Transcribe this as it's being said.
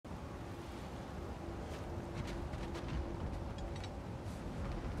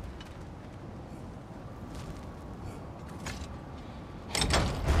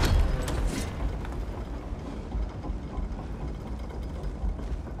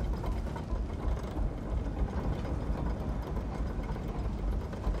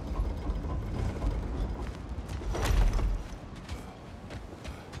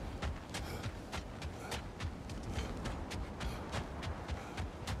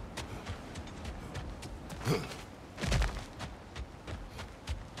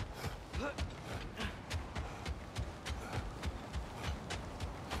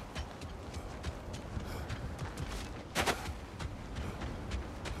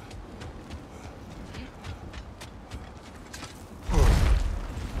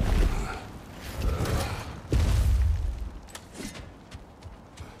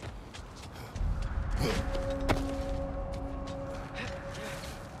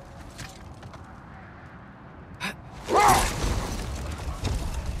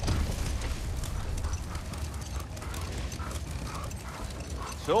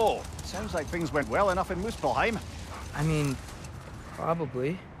So, sounds like things went well enough in Muspelheim. I mean,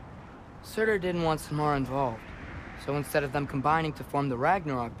 probably. Surtur didn't want Samara involved, so instead of them combining to form the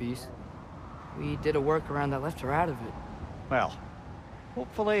Ragnarok beast, we did a workaround that left her out of it. Well,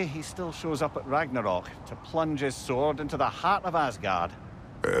 hopefully he still shows up at Ragnarok to plunge his sword into the heart of Asgard.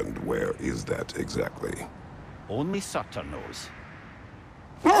 And where is that exactly? Only Surtur knows.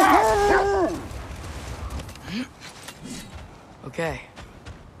 Okay,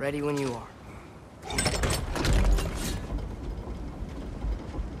 ready when you are.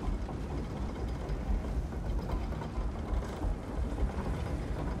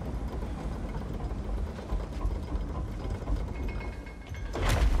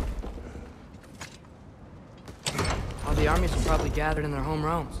 All the armies are probably gathered in their home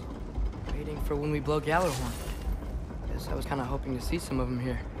realms, waiting for when we blow Gjallarhorn. Guess I was kind of hoping to see some of them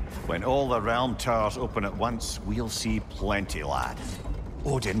here. When all the realm towers open at once, we'll see plenty, lad.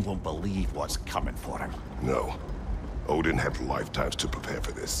 Odin won't believe what's coming for him. No. Odin had lifetimes to prepare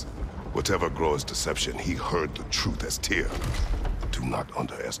for this. Whatever Groa's deception, he heard the truth as Tyr. Do not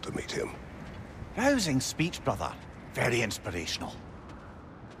underestimate him. Rousing speech, brother. Very inspirational.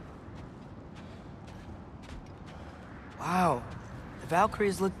 Wow, the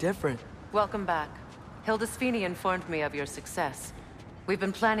Valkyries look different. Welcome back. Hildisvini informed me of your success. We've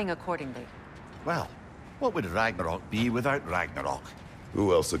been planning accordingly. Well, what would Ragnarok be without Ragnarok?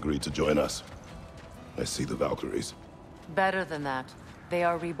 Who else agreed to join us? I see the Valkyries. Better than that. They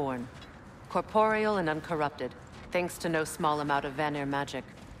are reborn. Corporeal and uncorrupted, thanks to no small amount of Vanir magic.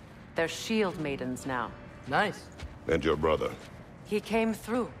 They're shield maidens now. Nice. And your brother? He came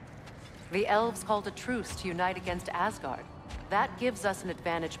through. The elves called a truce to unite against Asgard. That gives us an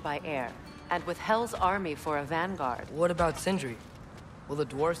advantage by air, and with Hel's army for a vanguard. What about Sindri? Will the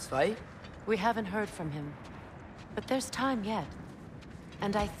dwarves fight? We haven't heard from him. But there's time yet.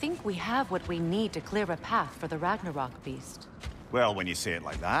 And I think we have what we need to clear a path for the Ragnarok beast. Well, when you say it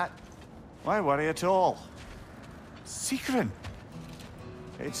like that, why worry at all? Sigrun!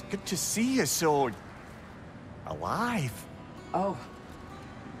 It's good to see you so... alive. Oh,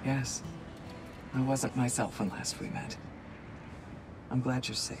 yes. I wasn't myself when last we met. I'm glad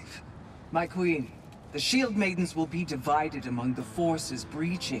you're safe. My queen, the Shield Maidens will be divided among the forces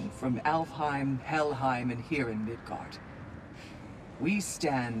breaching from Alfheim, Helheim, and here in Midgard. We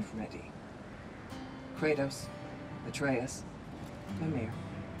stand ready. Kratos, Atreus, Mimir,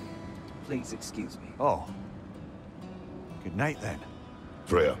 please excuse me. Oh. Good night, then.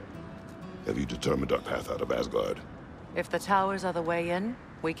 Freya, have you determined our path out of Asgard? If the towers are the way in,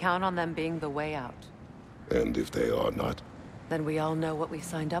 we count on them being the way out. And if they are not? Then we all know what we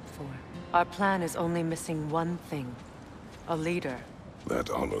signed up for. Our plan is only missing one thing. A leader.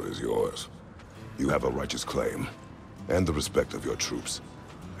 That honor is yours. You have a righteous claim, and the respect of your troops.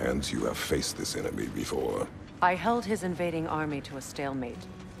 And you have faced this enemy before. I held his invading army to a stalemate.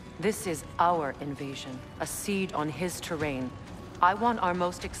 This is our invasion, a siege on his terrain. I want our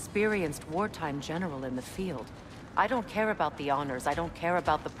most experienced wartime general in the field. I don't care about the honors, I don't care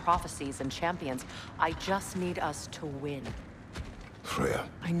about the prophecies and champions. I just need us to win. Freya.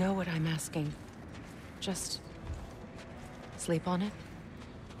 I know what I'm asking. Just... sleep on it?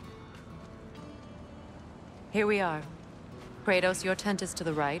 Here we are. Kratos, your tent is to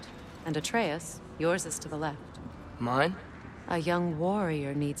the right, and Atreus, yours is to the left. Mine? A young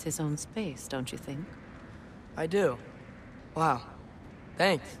warrior needs his own space, don't you think? I do. Wow.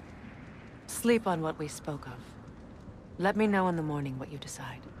 Thanks. Sleep on what we spoke of. Let me know in the morning what you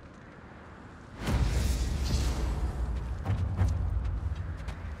decide.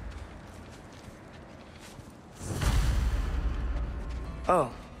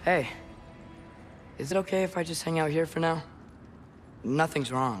 Oh, hey. Is it okay if I just hang out here for now?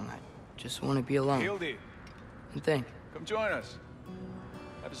 Nothing's wrong. I just want to be alone. Hildy, And think. come join us.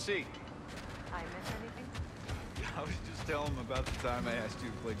 Have a seat. I miss anything? I was just telling him about the time I asked you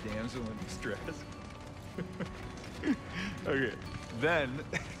to play damsel in distress. Okay, then,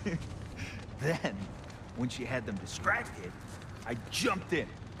 when she had them distracted, I jumped in,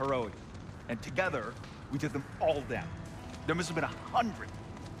 heroic, and together, We took them all down. There must have been 100.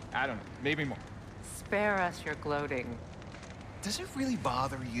 I don't know, maybe more. Spare us your gloating. Does it really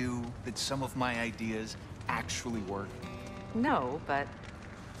bother you that some of my ideas actually work? No, but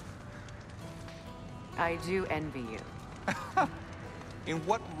I do envy you. In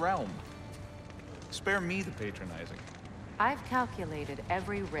what realm? Spare me the patronizing. I've calculated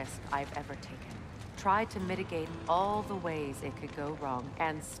every risk I've ever taken. Tried to mitigate all the ways it could go wrong,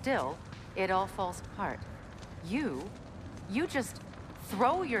 and still, it all falls apart. You just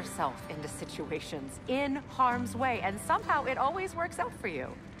throw yourself into situations in harm's way, and somehow it always works out for you.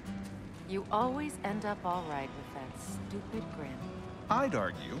 You always end up all right with that stupid grin. I'd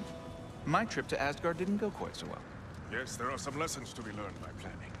argue my trip to Asgard didn't go quite so well. Yes, there are some lessons to be learned by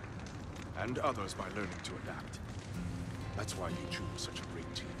planning. And others by learning to adapt. That's why you choose such a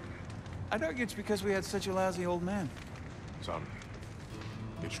great team. I'd argue it's because we had such a lousy old man. Son,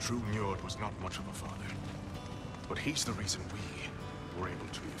 it's true Njord was not much of a father. But he's the reason we were able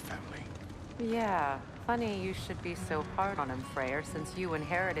to be a family. Yeah, funny you should be so hard on him, Freyr, since you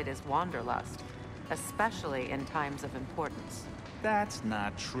inherited his wanderlust. Especially in times of importance. That's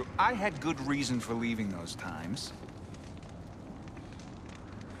not true. I had good reason for leaving those times.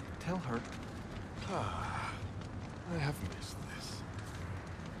 Tell her. I have missed this.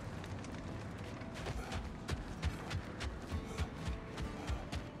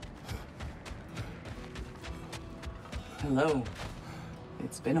 Hello.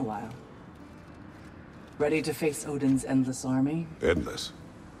 It's been a while. Ready to face Odin's endless army? Endless.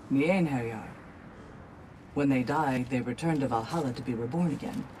 Nien Herjar. When they die, they return to Valhalla to be reborn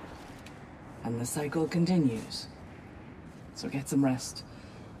again. And the cycle continues. So get some rest.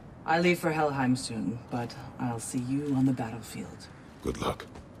 I leave for Helheim soon, but I'll see you on the battlefield. Good luck.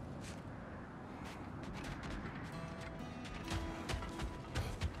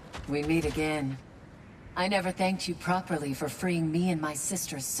 We meet again. I never thanked you properly for freeing me and my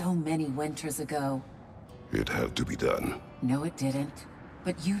sister so many winters ago. It had to be done. No, it didn't.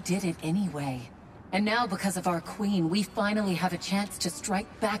 But you did it anyway. And now, because of our queen, we finally have a chance to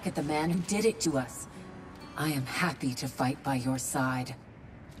strike back at the man who did it to us. I am happy to fight by your side.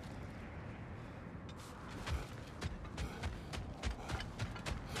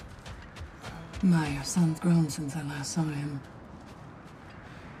 Your son's grown since I last saw him.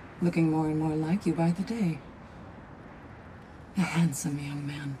 Looking more and more like you by the day. A handsome young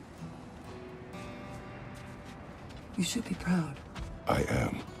man. You should be proud. I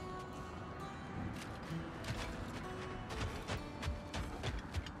am.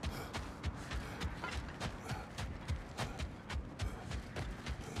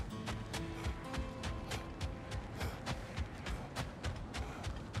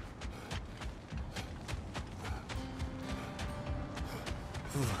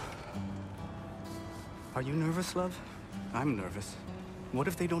 Are you nervous, love? I'm nervous. What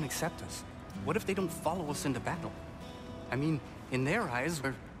if they don't accept us? What if they don't follow us into battle? I mean, in their eyes,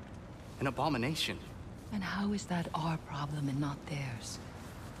 we're an abomination. And how is that our problem and not theirs?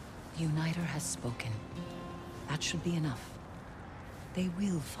 The Uniter has spoken. That should be enough. They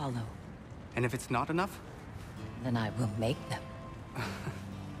will follow. And if it's not enough? Then I will make them.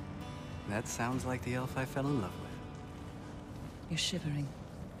 That sounds like the elf I fell in love with. You're shivering.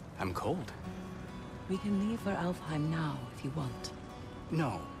 I'm cold. We can leave for Alfheim now, if you want.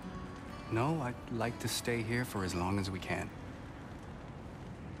 No. No, I'd like to stay here for as long as we can.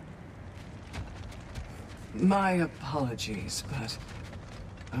 My apologies, but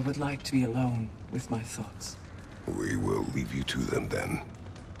I would like to be alone with my thoughts. We will leave you to them then.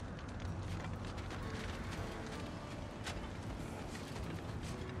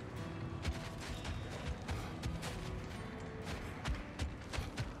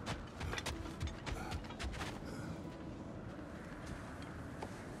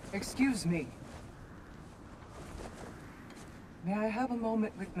 Excuse me. May I have a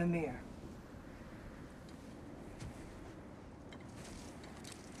moment with Mimir?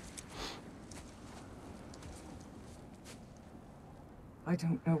 I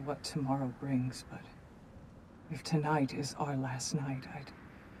don't know what tomorrow brings, but if tonight is our last night, I'd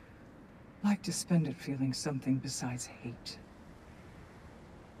like to spend it feeling something besides hate.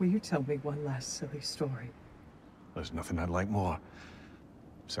 Will you tell me one last silly story? There's nothing I'd like more.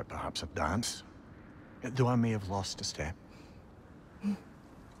 Except perhaps a dance. Though I may have lost a step.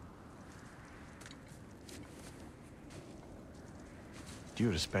 Due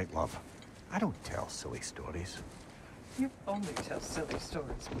respect, love, I don't tell silly stories. You only tell silly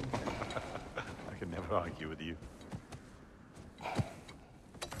stories, Mimir. I can never argue with you.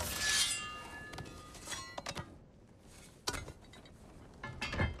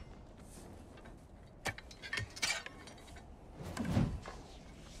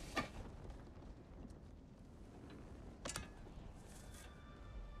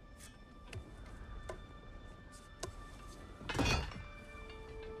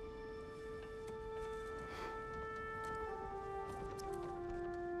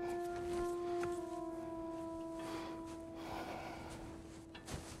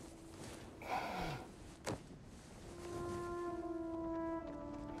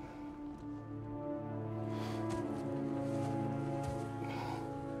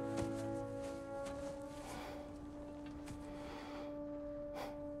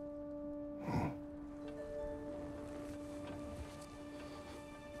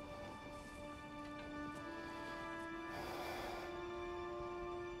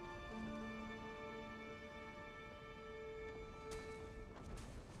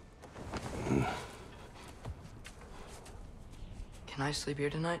 Can I sleep here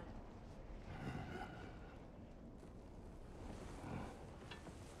tonight?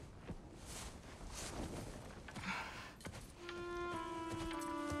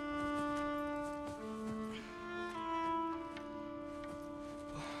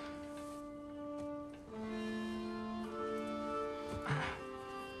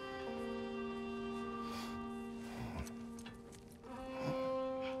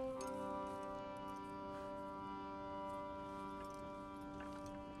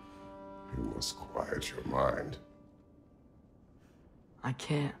 You must quiet your mind. I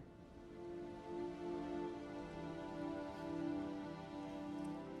can't.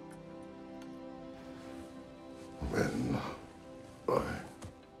 Then I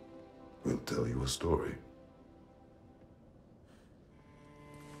will tell you a story.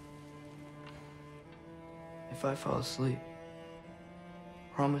 If I fall asleep,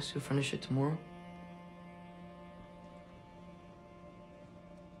 promise you'll finish it tomorrow?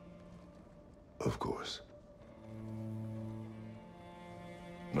 Of course.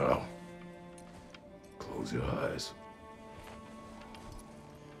 Now, close your eyes.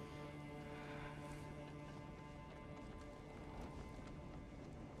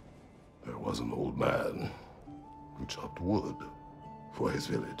 There was an old man who chopped wood for his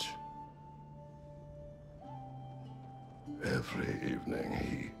village. Every evening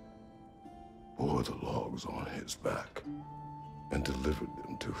he bore the logs on his back and delivered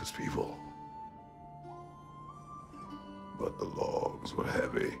them to his people. But the logs were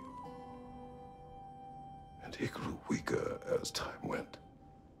heavy, and he grew weaker as time went.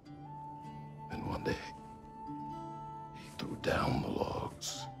 And one day, he threw down the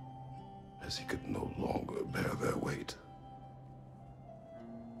logs as he could no longer bear their weight.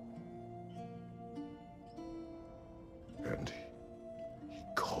 And he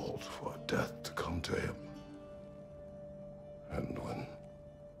called for death to come to him. And when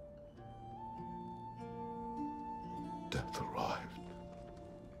death arrived,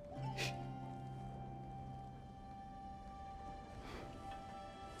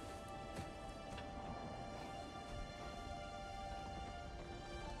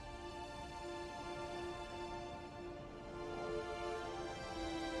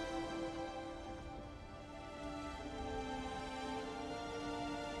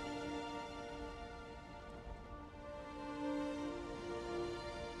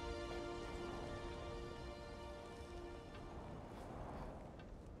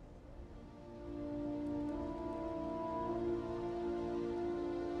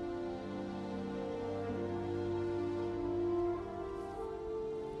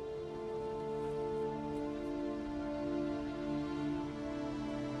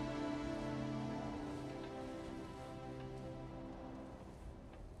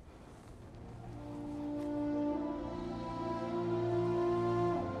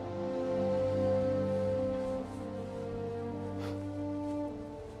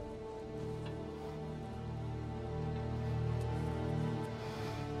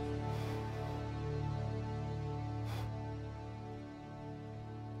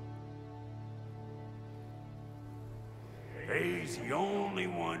 He's the only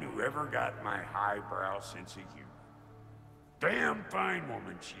one who ever got my highbrow sense of humor. Damn fine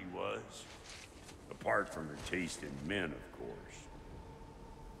woman she was. Apart from her taste in men, of course.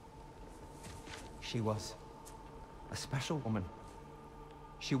 She was a special woman.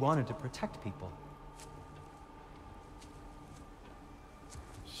 She wanted to protect people.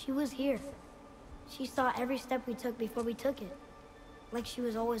 She was here. She saw every step we took before we took it. Like she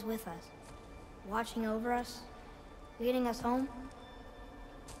was always with us. Watching over us. Leading us home.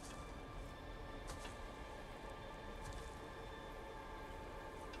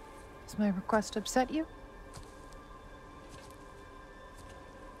 Does my request upset you?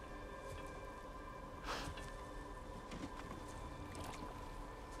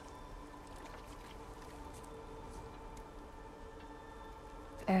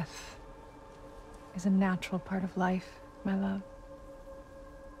 Death is a natural part of life, my love.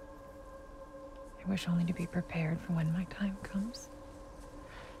 I wish only to be prepared for when my time comes.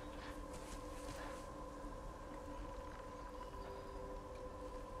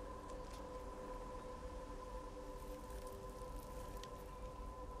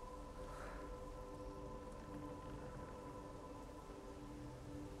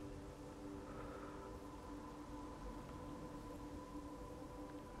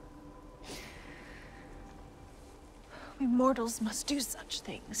 We mortals must do such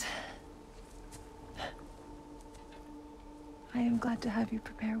things. I am glad to have you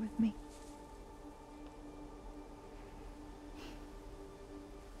prepare with me.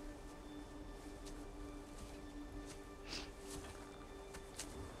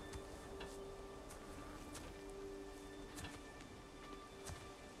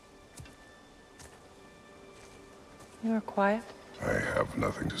 You are quiet? I have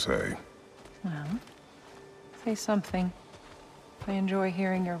nothing to say. Well, say something. I enjoy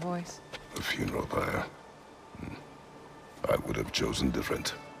hearing your voice. The funeral pyre. I would have chosen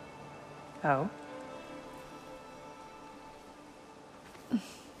different. Oh?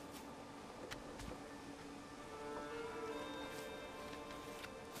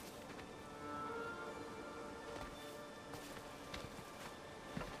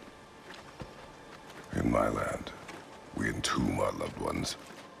 In my land, we entomb our loved ones.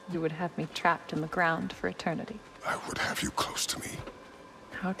 You would have me trapped in the ground for eternity. I would have you close to me.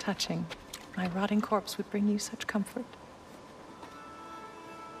 How touching. My rotting corpse would bring you such comfort.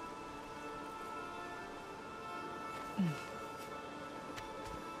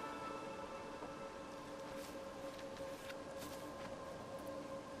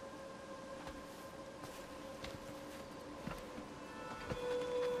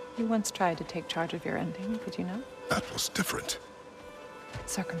 You once tried to take charge of your ending, did you know? That was different.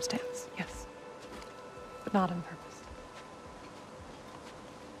 Circumstance, yes. But not on purpose.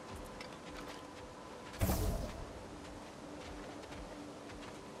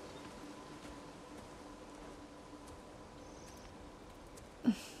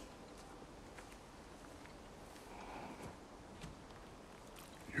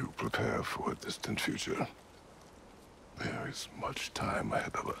 You prepare for a distant future. There is much time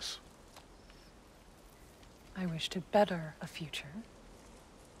ahead of us. I wish to better a future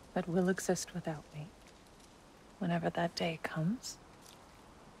that will exist without me, whenever that day comes.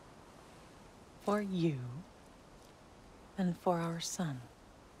 For you, and for our son.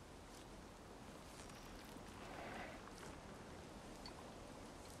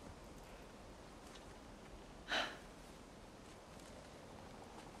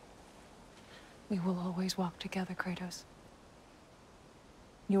 We will always walk together, Kratos.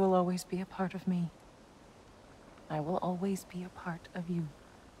 You will always be a part of me. I will always be a part of you.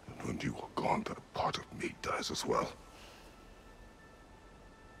 And when you are gone, that part of me dies as well.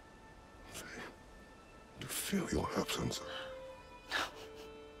 To feel your absence.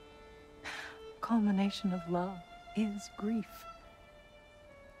 Culmination of love is grief.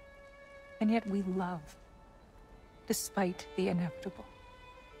 And yet we love, despite the inevitable.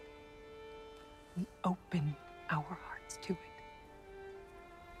 We open our hearts to it.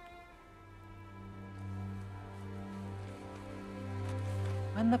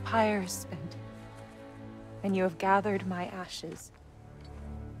 When the pyre is spent, and you have gathered my ashes,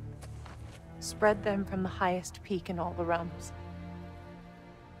 spread them from the highest peak in all the realms.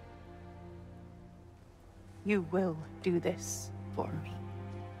 You will do this for me.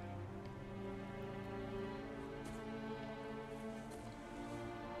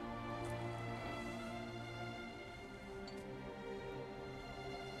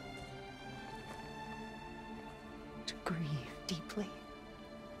 To grieve deeply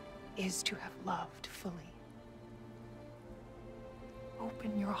is to have loved fully.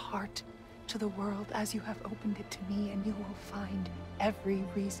 Open your heart to the world as you have opened it to me, and you will find every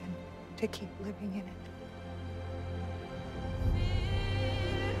reason to keep living in it.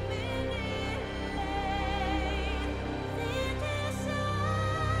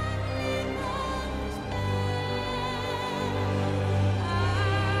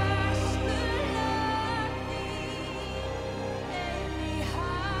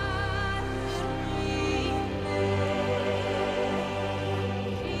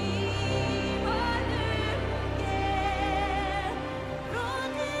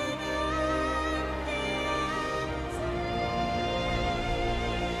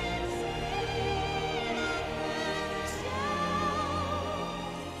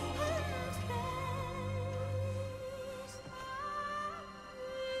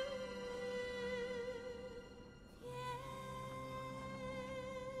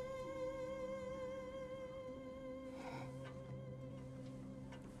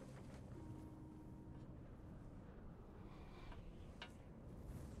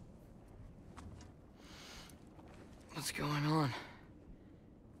 What's going on?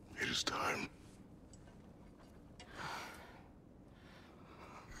 It is time.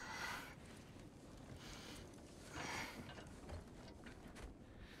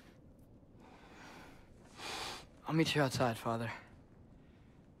 I'll meet you outside, Father.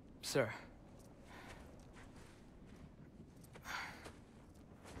 Sir.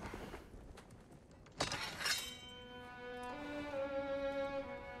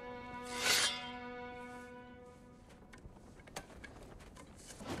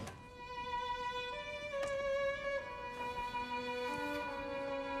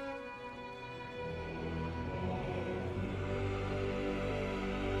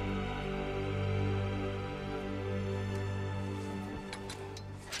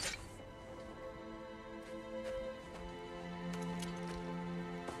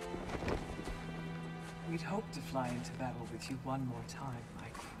 We'd hoped to fly into battle with you one more time, my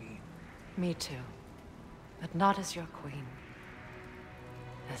queen. Me too. But not as your queen.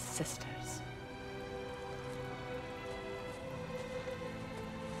 As sisters.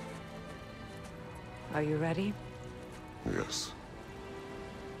 Are you ready? Yes.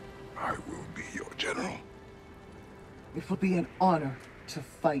 I will be your general. It will be an honor to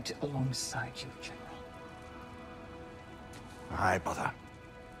fight alongside you, General. Aye, brother.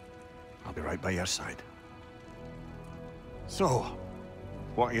 I'll be right by your side. So,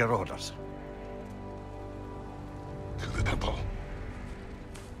 what are your orders? To the temple.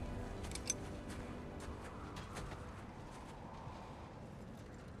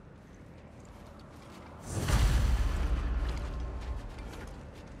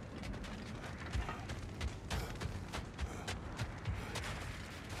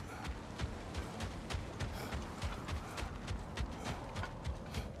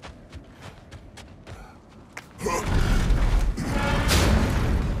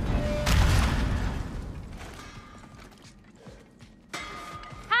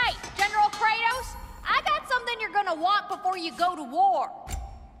 Hey, General Kratos! I got something you're gonna want before you go to war!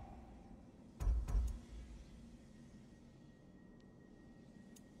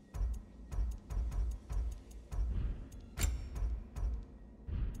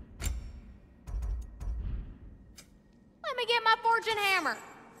 Let me get my fortune hammer!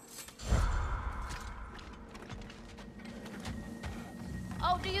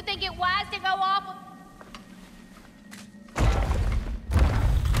 Oh, do you think it wise to go off?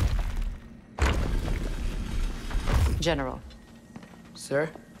 General. Sir?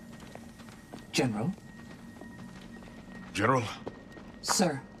 General? General?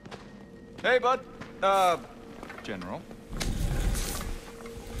 Sir. Hey, bud. General.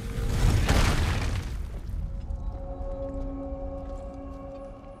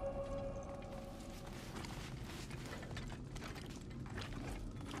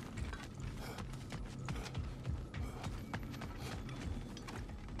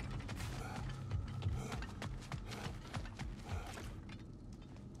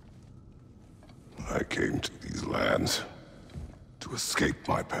 I came to these lands to escape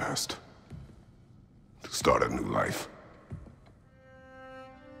my past, to start a new life.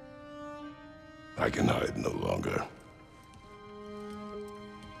 I can hide no longer.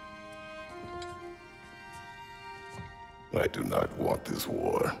 I do not want this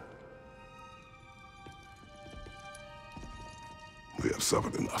war. We have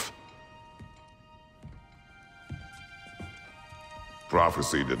suffered enough.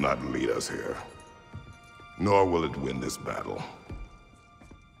 Prophecy did not lead us here, nor will it win this battle.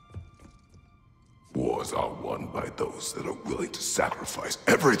 Wars are won by those that are willing to sacrifice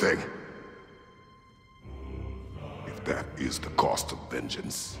everything. If that is the cost of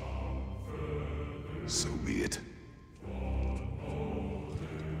vengeance, so be it.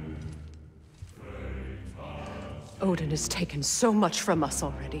 Odin has taken so much from us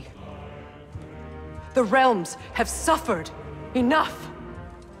already. The realms have suffered enough.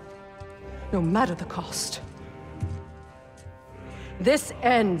 No matter the cost. This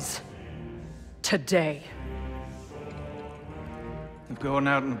ends today. If going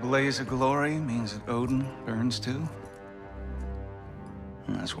out in a blaze of glory means that Odin burns too,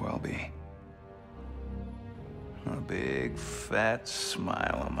 that's where I'll be. A big, fat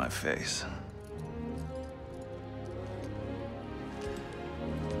smile on my face.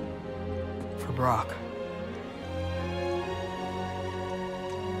 For Brock.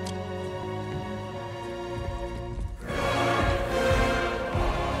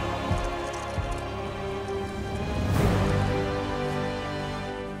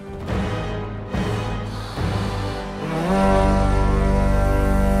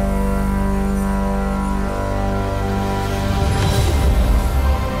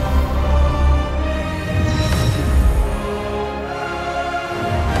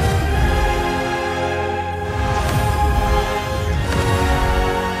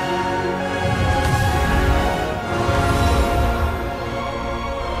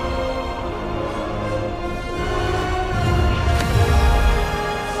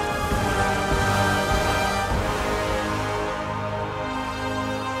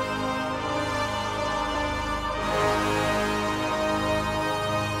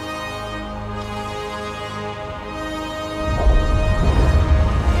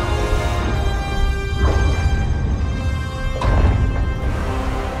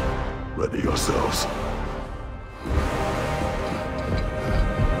 Ready yourselves.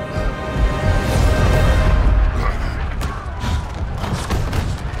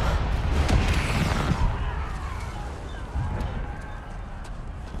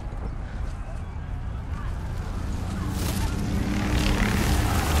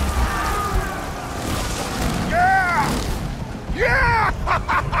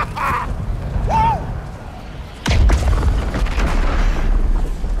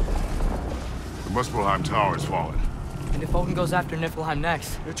 Muspelheim Tower has fallen. And if Odin goes after Niflheim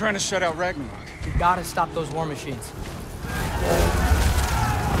next... They're trying to shut out Ragnarök. We gotta stop those war machines.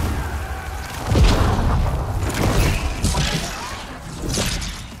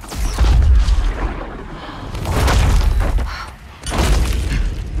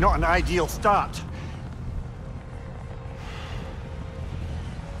 Not an ideal start.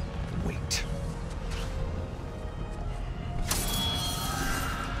 Wait.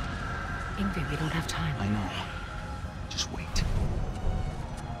 Ingrid, we don't have time. I know. Just wait.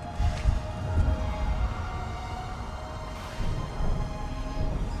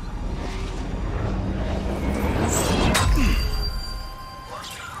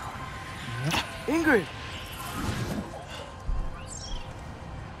 Ingrid!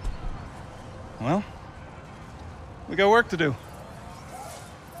 Well, we got work to do.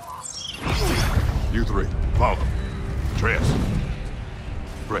 You three, follow. Atreus.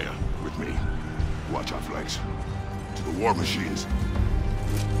 Freya, with me. Watch our flanks. To the war machines.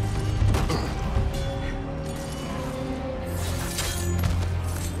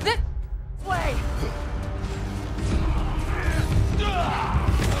 This way!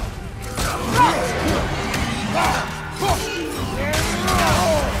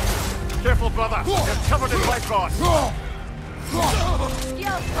 Careful, brother. You're covered in white rot.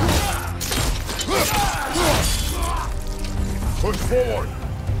 Push forward.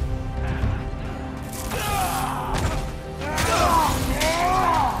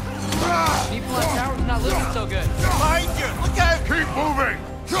 People at tower's not looking so good. Behind you! Look out! Keep moving!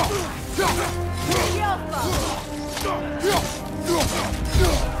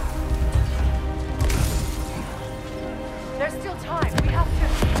 There's still time. We have to...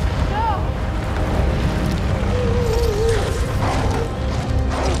 No!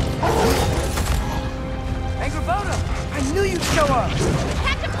 Angrboda! I knew you'd show up!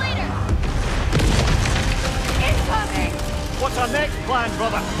 Catch him later! Incoming! What's our next plan,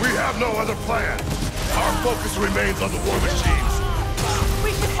 brother? We have no other plan. Our focus remains on the war machines.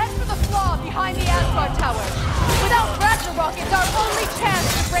 We should head for the flaw behind the Asgard Tower. Without Ragnarök, it's our only chance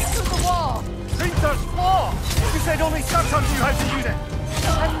to break through the wall. Hrinthur's flaw! You said only Surtur knew how to use it!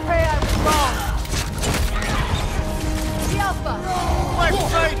 I'm afraid I was wrong. The Alpha! Left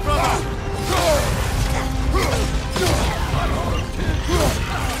side, brother!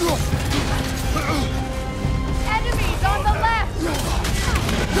 Enemies on the left!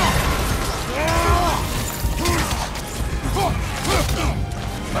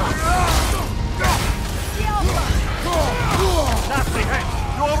 The Alpha! Nasty hit!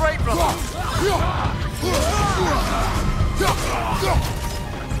 You alright, brother?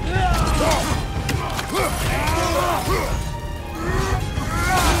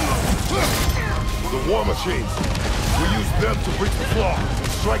 The war machines. We use them to breach the flaw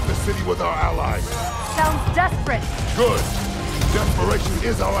and strike the city with our allies. Sounds desperate. Good. Desperation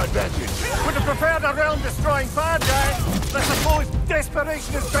is our advantage. Would have preferred a realm-destroying bad guy. I suppose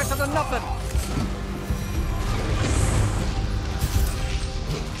desperation is better than nothing.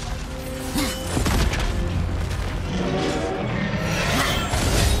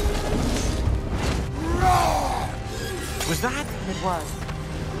 Was that? It was.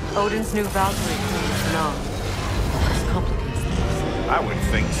 Odin's new Valkyrie is known. This complicates things. I would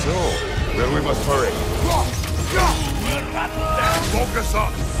think so. Then we must hurry. Focus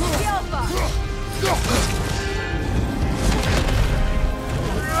up! The Alpha! The Alpha!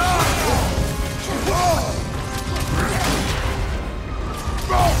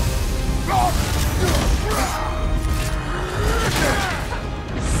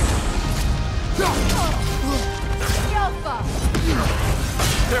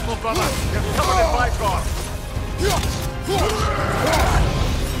 Careful, brother. You're covered in white rot.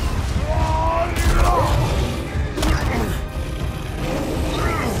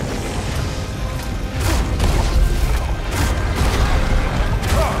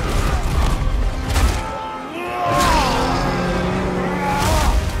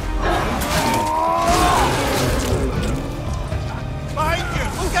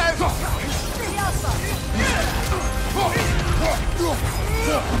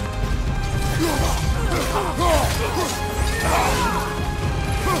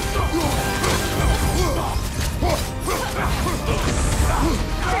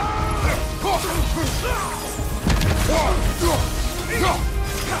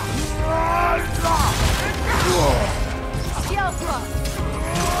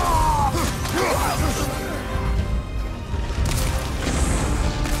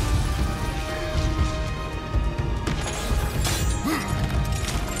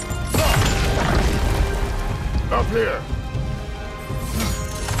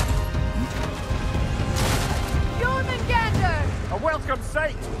 on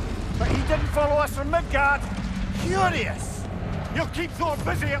sight. But he didn't follow us from Midgard. Curious. He'll keep Thor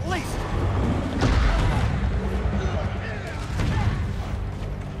busy at least.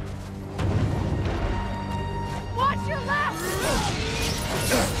 Watch your left!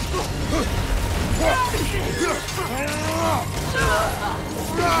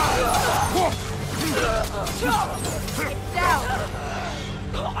 Get down!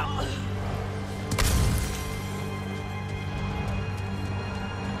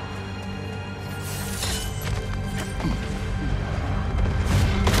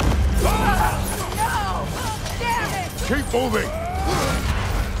 Keep moving!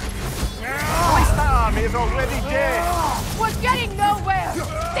 At least that army is already dead. We're getting nowhere!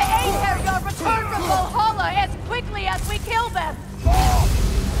 The Einherjar return from Valhalla as quickly as we kill them!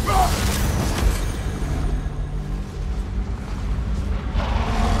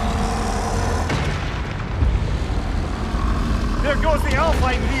 There goes the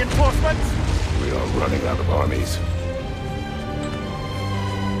Alpine reinforcements. We are running out of armies.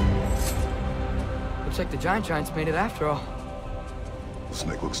 Looks like the Giants made it after all. The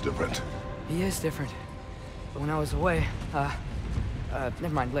snake looks different. He is different. But when I was away, never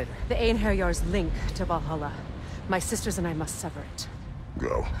mind, later. The Einherjar's link to Valhalla. My sisters and I must sever it.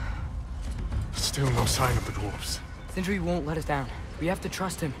 Go. Still no sign of the dwarves. Sindri won't let us down. We have to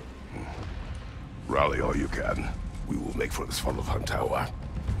trust him. Rally all you can. We will make for this Fimbulwinter tower.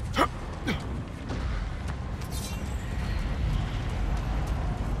 So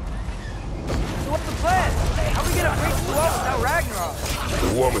what's the plan? How are we gonna break the wall without Ragnarok?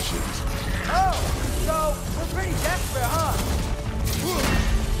 The war machines. Oh, so we're pretty desperate, huh?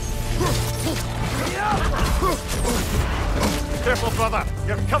 Careful, brother.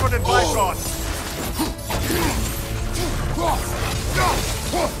 You're covered in Bifrost.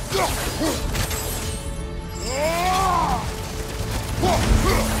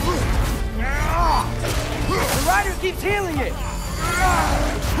 The rider keeps healing it!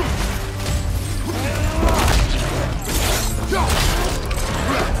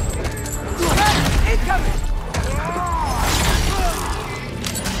 Incoming!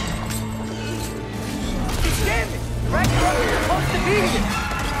 Damn it! Ragnarok is supposed to be here!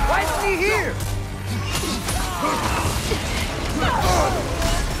 Why isn't he here?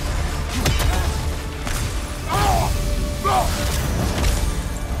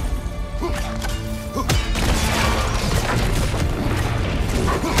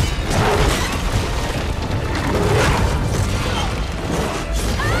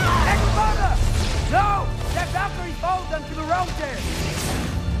 No! That Valkyrie falls onto the road there!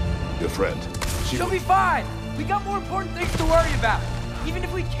 Your friend. She'll be fine! We got more important things to worry about! Even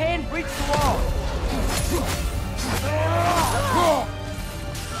if we can breach the wall!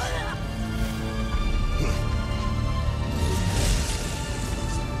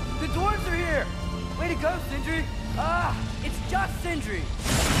 The dwarves are here! Way to go, Sindri! It's just Sindri!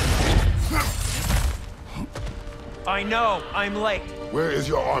 I know, I'm late. Where is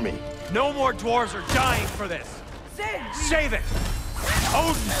your army? No more dwarves are dying for this. Save it!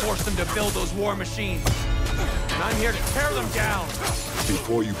 Odin forced them to build those war machines. And I'm here to tear them down.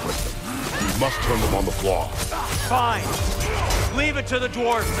 Before you break them, you must turn them on the floor. Fine. Leave it to the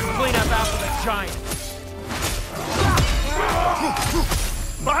dwarves to clean up after the giants.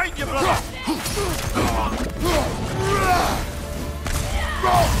 Behind you, brother!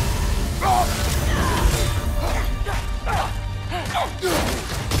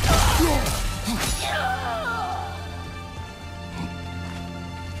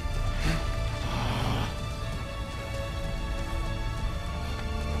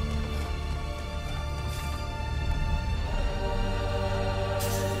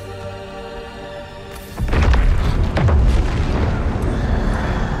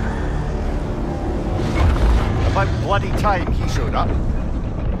 About bloody time he showed up.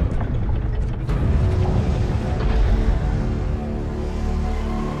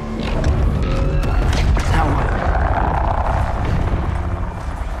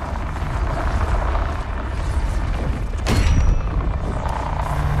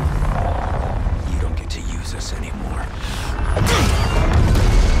 You don't get to use us anymore.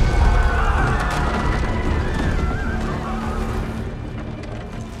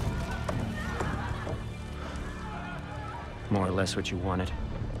 More or less what you wanted.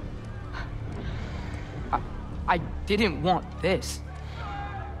 I didn't want this.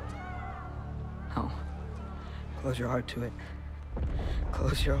 Oh. Close your heart to it.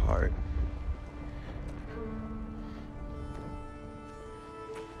 Close your heart.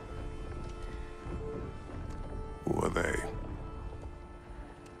 Who are they?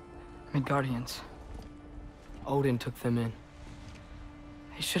 Midgardians. Odin took them in.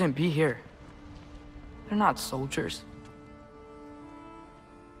 They shouldn't be here. They're not soldiers.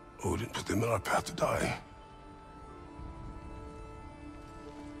 Odin put them in our path to die.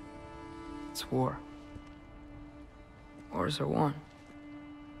 It's war. Wars are won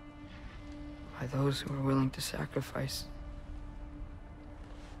by those who are willing to sacrifice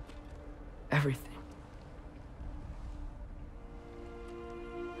everything.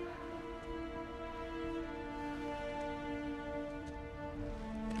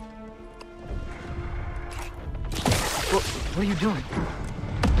 What are you doing?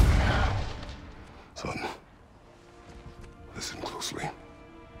 Son, listen closely.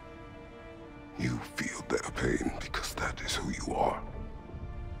 You feel their pain because that is who you are.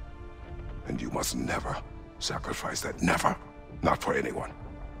 And you must never sacrifice that. Never. Not for anyone.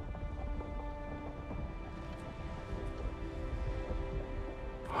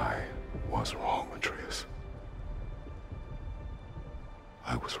 I was wrong, Atreus.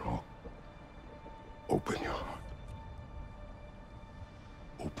 I was wrong. Open your heart.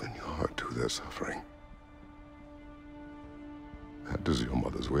 Open your heart to their suffering. That is your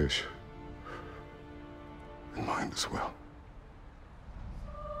mother's wish. And mine as well.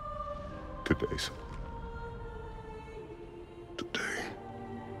 Today, son. Today,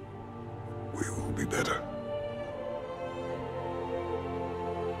 we will be better.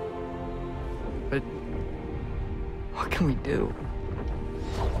 But what can we do?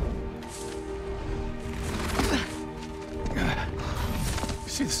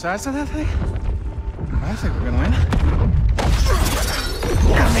 See the size of that thing? I think we're gonna win.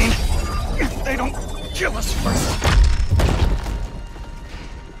 I mean, if they don't kill us first.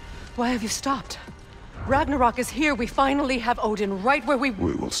 Why have you stopped? Ragnarok is here. We finally have Odin right where we...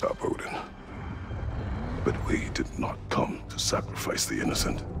 We will stop Odin. But we did not come to sacrifice the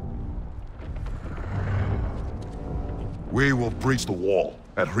innocent. We will breach the wall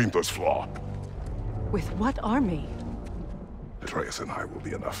at Hrimthur's Flaw. With what army? Atreus and I will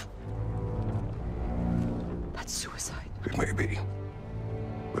be enough. That's suicide. It may be.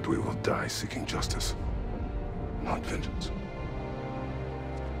 But we will die seeking justice, not vengeance.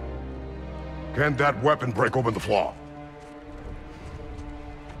 Can that weapon break open the flaw?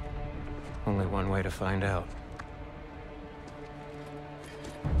 Only one way to find out.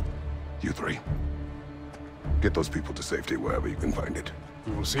 You three. Get those people to safety wherever you can find it.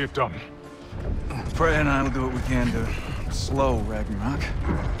 We will see it done. Freya and I will do what we can to slow Ragnarok.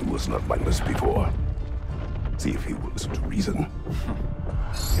 He was not my list before. See if he will listen to reason.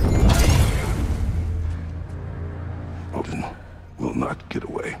 Odin will not get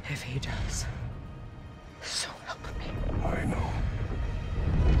away. If he does, so help me. I know.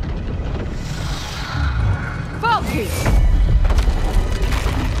 Valky!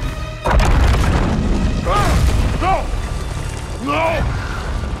 No! No!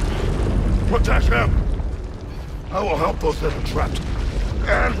 Protect him! I will help those that are trapped.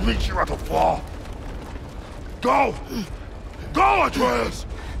 And meet you at the flaw. Go! Go, Atreus!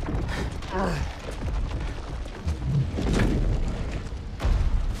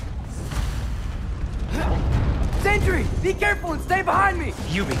 Sentry! Be careful and stay behind me!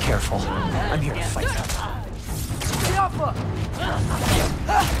 You be careful. I'm here to fight them. The Alpha!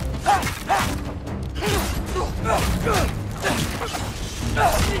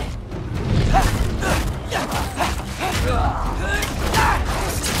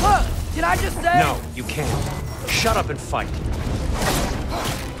 Can I just say? No, you can't. Shut up and fight.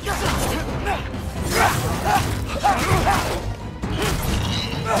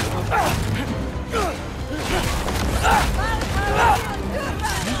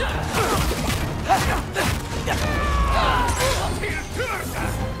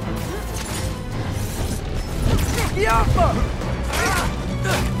 The Alpha!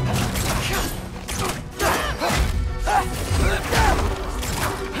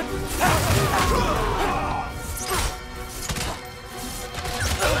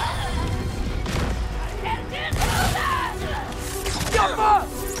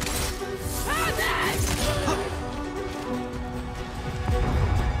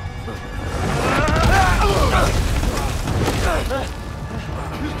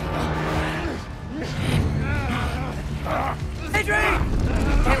 Adrian!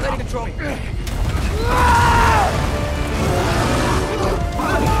 Can't let it control me.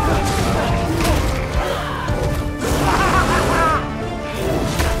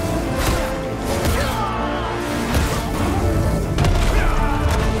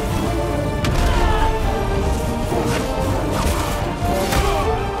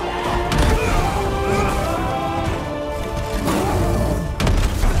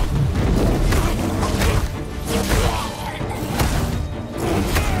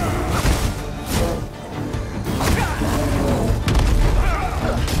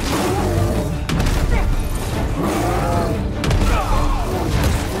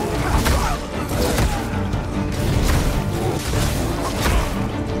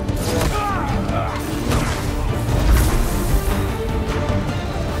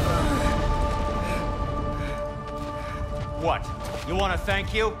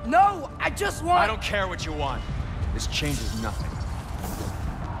 thank you? No, I just want... I don't care what you want. This changes nothing.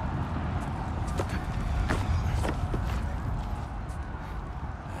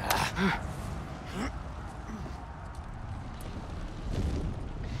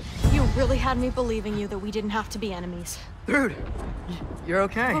 You really had me believing you that we didn't have to be enemies. Dude, you're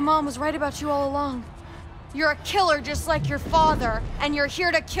okay. But Mom was right about you all along. You're a killer just like your father, and you're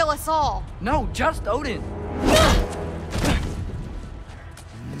here to kill us all. No, just Odin.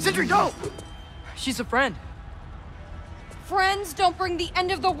 Sindri, don't! She's a friend. Friends don't bring the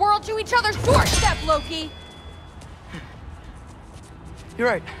end of the world to each other's doorstep, Loki! You're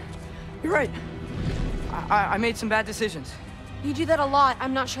right. You're right. I made some bad decisions. You do that a lot.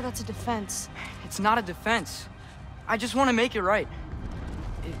 I'm not sure that's a defense. It's not a defense. I just want to make it right.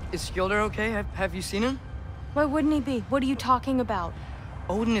 Is Skilder okay? Have you seen him? Why wouldn't he be? What are you talking about?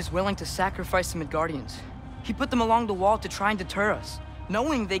 Odin is willing to sacrifice the Midgardians. He put them along the wall to try and deter us,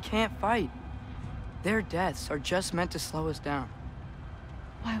 knowing they can't fight. Their deaths are just meant to slow us down.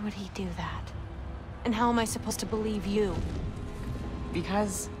 Why would he do that? And how am I supposed to believe you?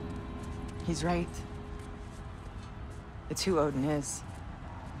 Because he's right. It's who Odin is.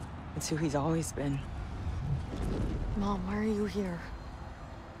 It's who he's always been. Mom, why are you here?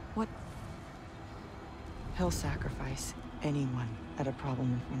 What? He'll sacrifice anyone at a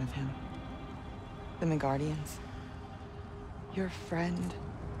problem in front of him. The Midgardians. Your friend.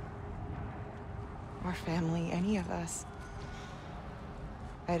 Our family, any of us.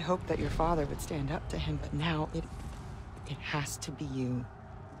 I had hoped that your father would stand up to him, but now it has to be you.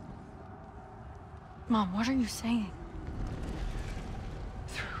 Mom, what are you saying?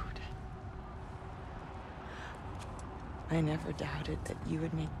 I never doubted that you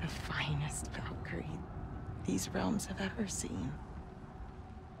would make the finest Valkyrie these realms have ever seen.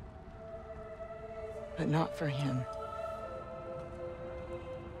 But not for him.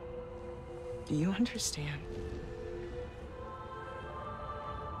 Do you understand?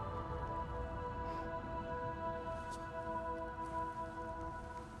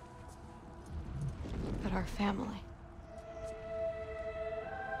 But our family.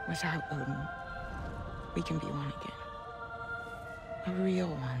 Without Odin, we can be one again. A real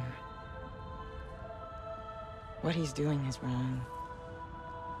one. What he's doing is wrong.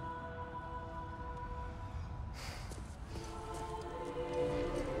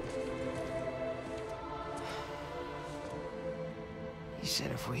 He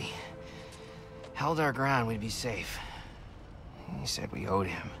said if we held our ground, we'd be safe. He said we owed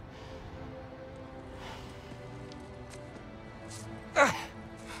him.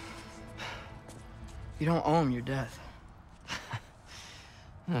 You don't owe him your death.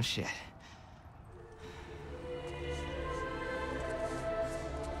 No shit.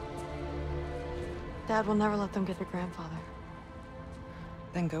 Dad will never let them get their grandfather.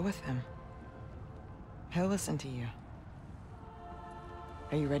 Then go with him. He'll listen to you.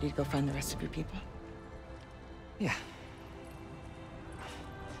 Are you ready to go find the rest of your people? Yeah.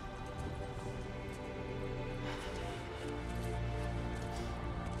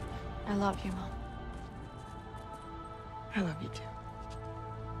 I love you, Mom. I love you too.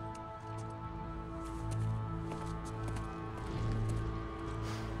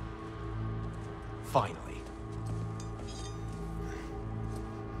 Finally.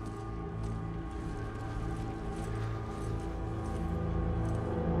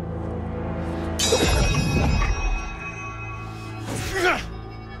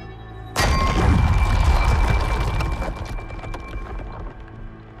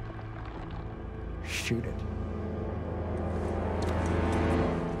 Shoot it.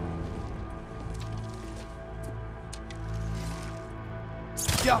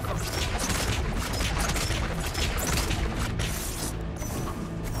 Yeah.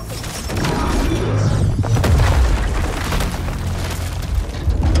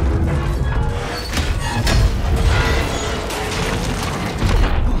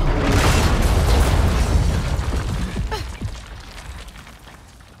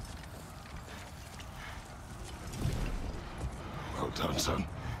 Well done, son.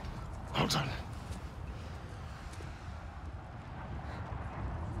 Well done.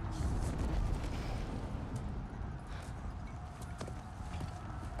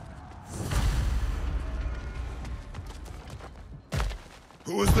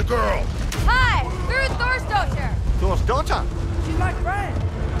 Who is the girl? Hi! We're Thor's daughter! Thor's daughter? She's my friend!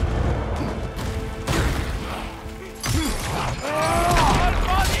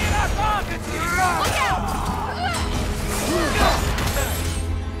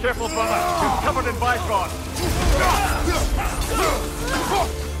 Careful, brother. You're covered in Bifrost.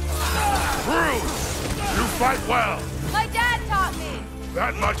 Bruce! You fight well! My dad taught me!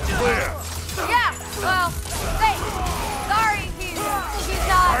 That much clear. Yeah, well, thanks. Sorry, he's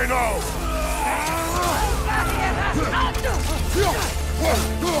not... I know.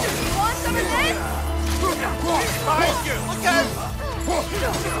 You want some of this? Behind you! Look out!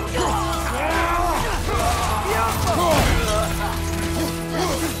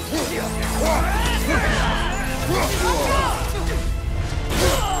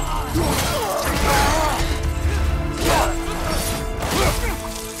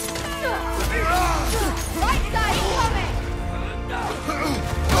 Right side coming!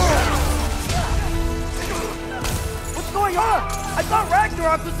 What's going on? I thought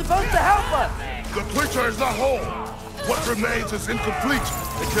Ragnarök was supposed to help us! The creature is not whole. What remains is incomplete.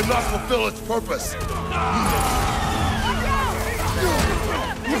 It cannot fulfill its purpose.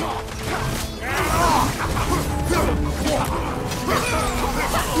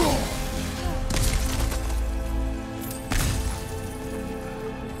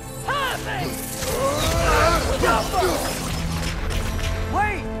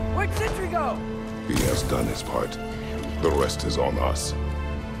 Wait! Where'd Sentry go? He has done his part. The rest is on us.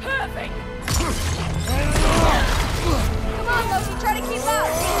 Perfect! Come on, Loki, try to keep up!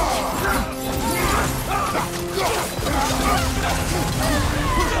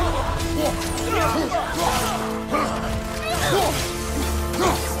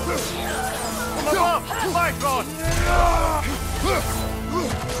 Come on, fight on!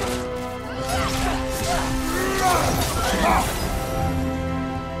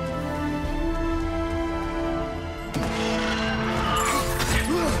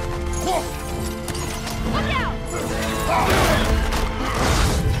 Look out!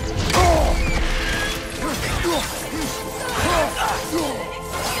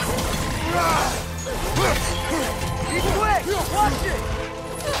 Be quick! Watch it!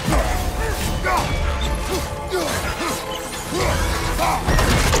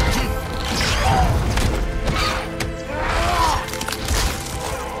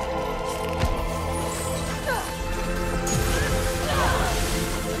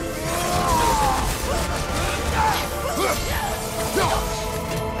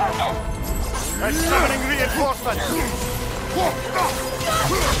 I'm summoning reinforcements!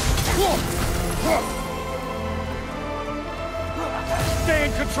 Stay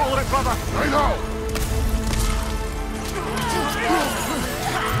in control of it, brother! I know!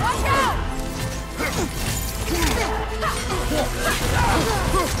 Watch out!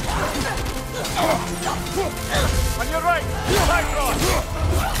 On your right! Fight on!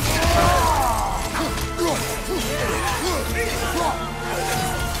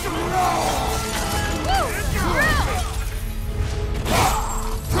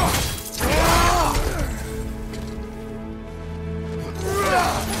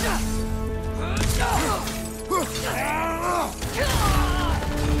 Look out!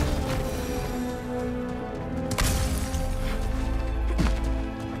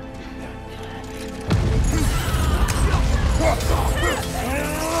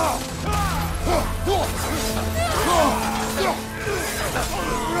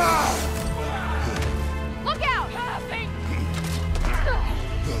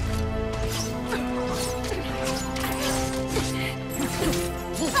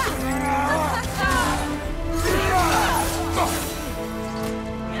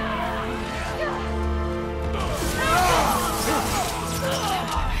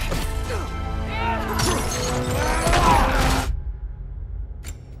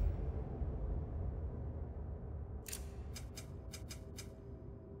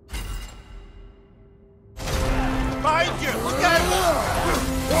 Behind you! Look out!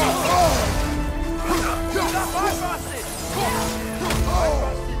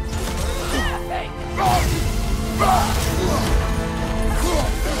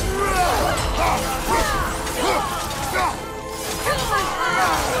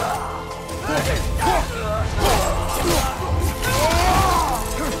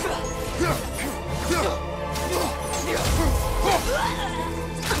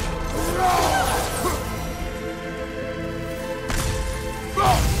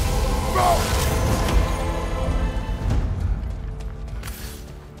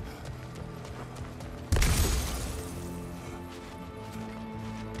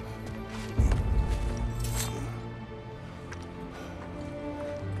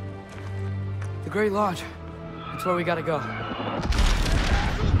 The Great Lodge. That's where we gotta go.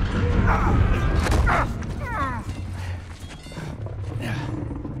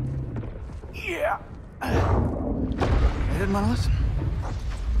 Yeah. I didn't want to listen.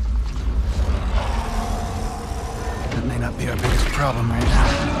 That may not be our biggest problem right now.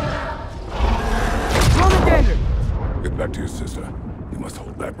 Get back to your sister. You must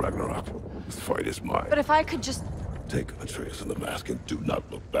hold back Ragnarok. This fight is mine. But if I could just... Take Atreus and the mask and do not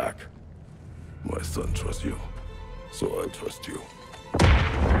look back. My son trusts you, so I trust you. Get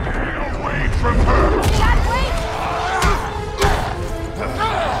away from her! Dad, wait!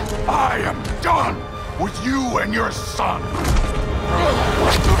 I am done with you and your son!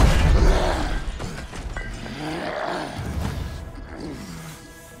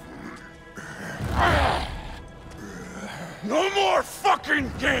 No more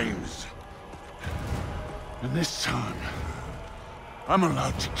fucking games! And this time, I'm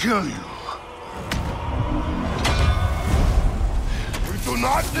allowed to kill you. We do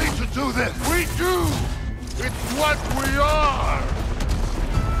not need to do this! We do! It's what we are!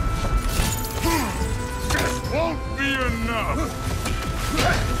 This won't be enough!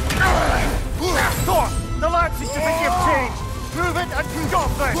 Thor! The lad seems to think you've changed! Prove it and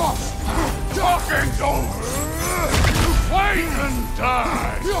stop this! Talking's over! Fight and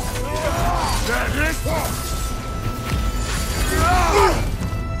die! That it?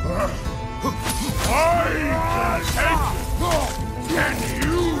 I can take it! Can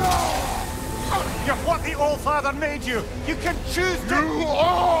you? You're what the All-Father made you! You can choose to... You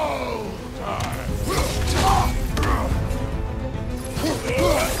all die!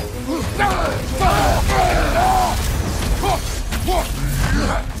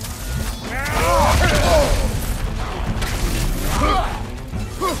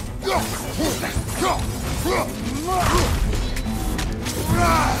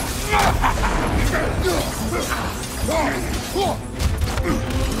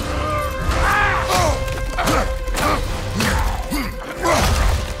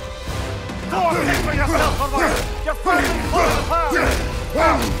 Thor, think for yourself a while! You're fighting for the power!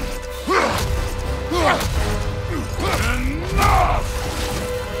 Enough!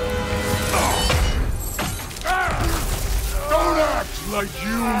 Don't act like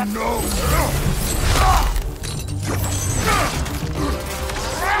you know!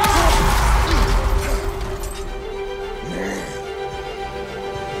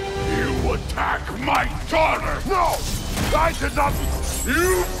 You attack my daughter! No! I did not...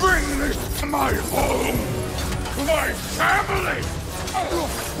 You bring this to my home! To my family!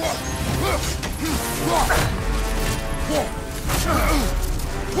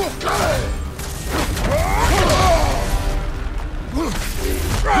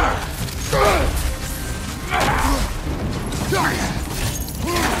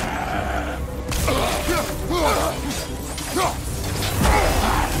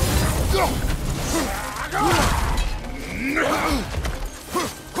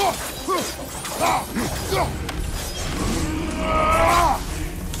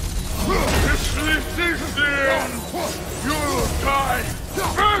 If this is the end, you'll die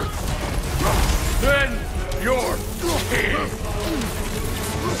first! Then you're king!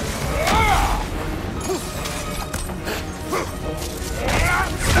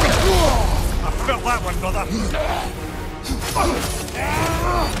 I felt that one, brother!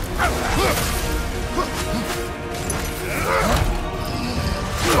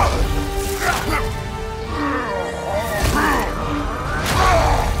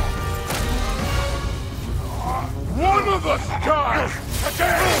 One of us dies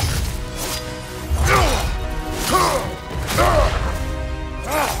again!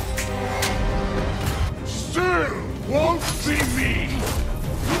 Still won't see me!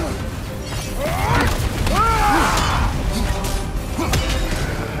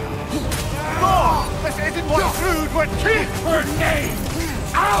 Thor! This isn't what Thrud would keep her name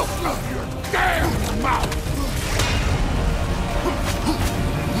out of your damn mouth!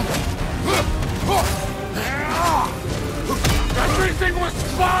 Everything was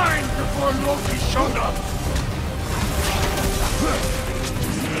fine before Loki showed up!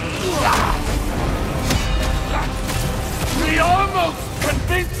 He almost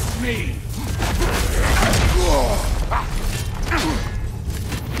convinced me!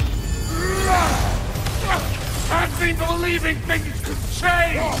 Had me believing things could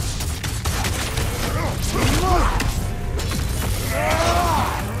change!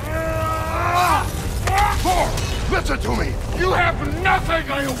 Thor, listen to me! You have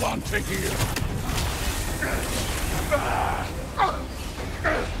nothing I want to hear!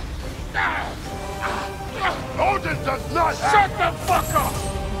 Odin does not shut the fuck up!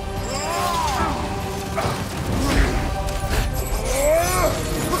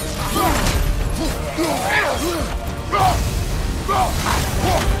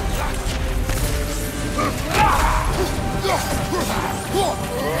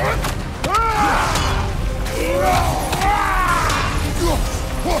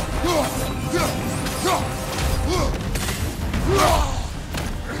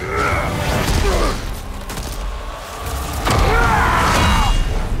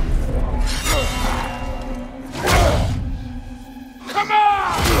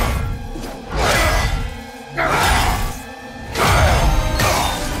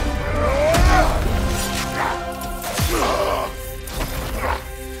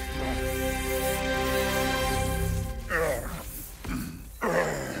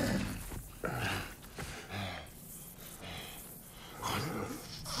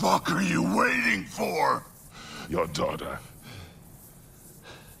 fuck are you waiting for? Your daughter.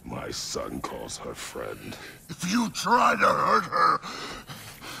 My son calls her friend. If you try to hurt her...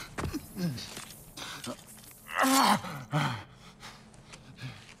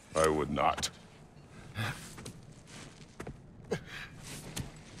 I would not.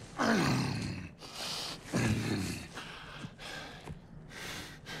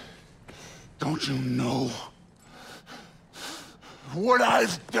 Don't you know what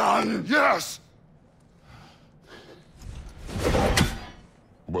I've done? Yes!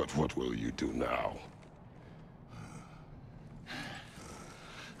 But what will you do now?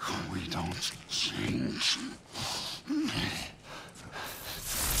 We don't change. We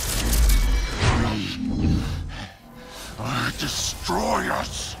are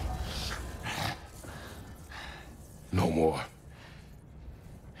destroyers. No more.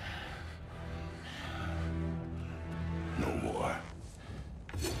 No more.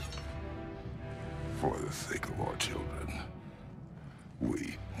 For the sake of our children,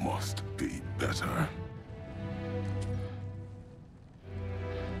 we must be better.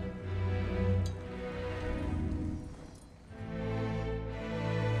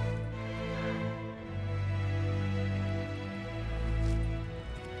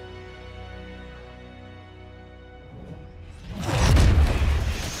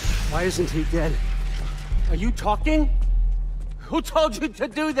 Why isn't he dead? Are you talking? Who told you to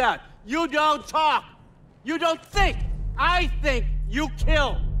do that? You don't talk! You don't think! I think, you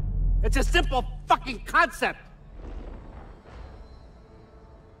kill! It's a simple fucking concept!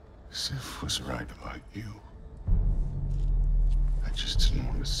 Sif was right about you. I just didn't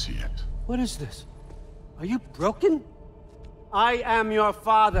want to see it. What is this? Are you broken? I am your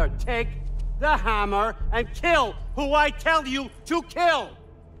father. Take the hammer and kill who I tell you to kill!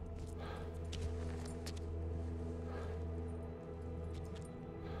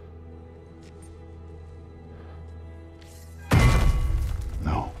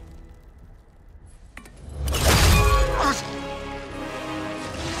 No.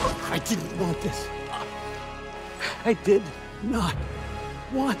 I didn't want this. I did not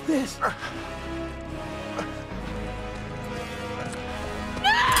want this.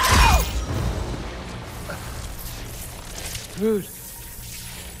 No! Dude,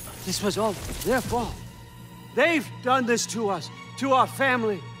 this was all their fault. They've done this to us, to our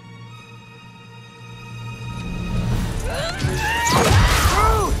family.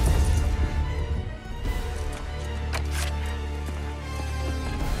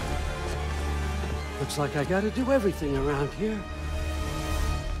 Looks like I gotta do everything around here.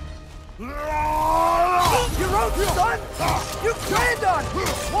 Your own son? You trained on!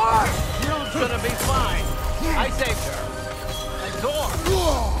 War! Shield's gonna be fine. I saved her. And Thor.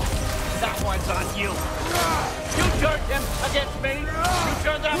 That one's on you. You turned him against me. You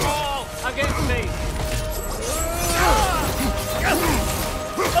turned them all against me.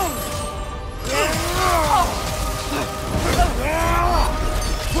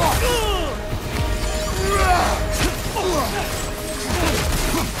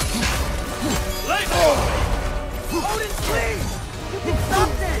 Let go! Odin, please! You can stop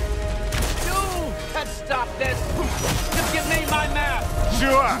this! You can stop this! Just give me my map!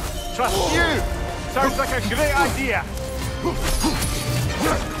 Sure! Trust you! Sounds like a great idea!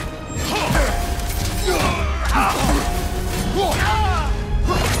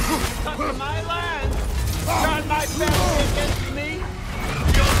 Come to my land! Turn my family against me!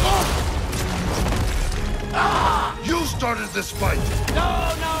 You started this fight! No!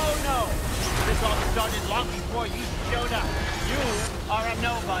 This all started long before you showed up. You are a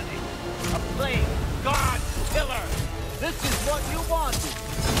nobody. A plague god killer. This is what you wanted,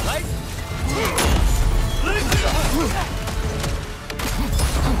 right?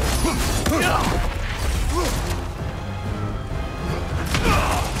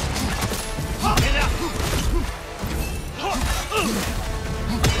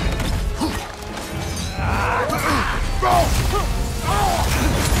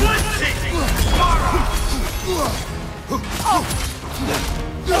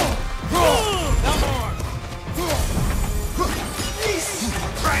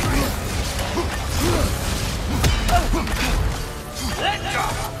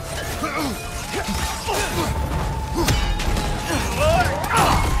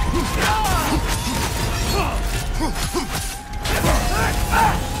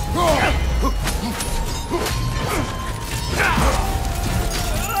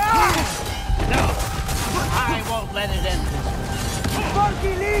 I won't let it end this way.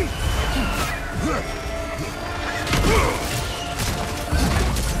 Funky Lee!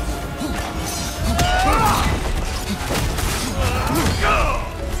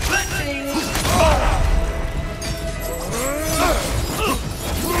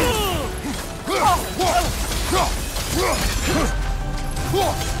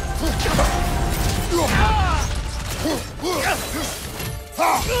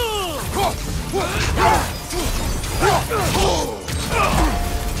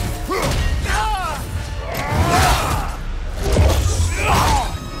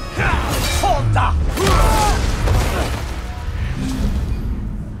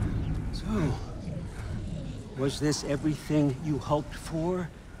 So, was this everything you hoped for?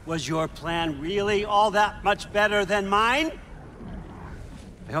 Was your plan really all that much better than mine?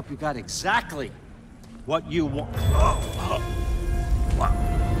 I hope you got exactly what you want.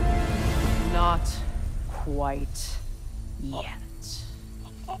 Not quite yet.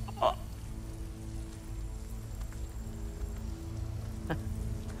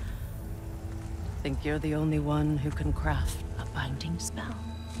 Think you're the only one who can craft a binding spell?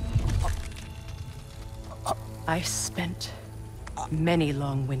 I spent many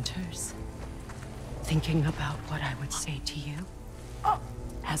long winters thinking about what I would say to you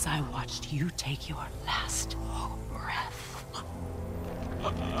as I watched you take your last breath.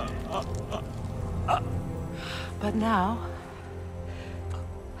 But now,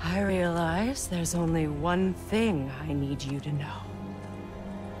 I realize there's only one thing I need you to know.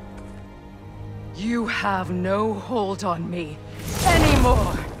 You have no hold on me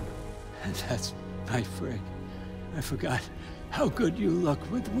anymore! That's my Frey. I forgot how good you look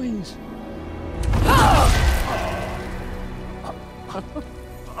with wings.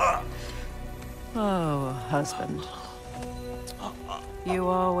 Oh, husband. You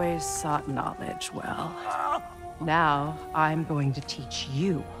always sought knowledge well. Now, I'm going to teach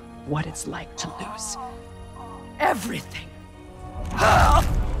you what it's like to lose everything.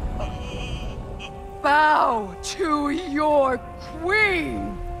 Bow to your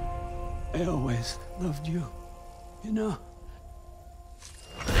queen! I always loved you, you know.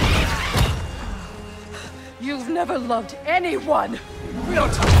 You've never loved anyone! We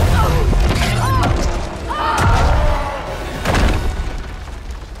don't talk.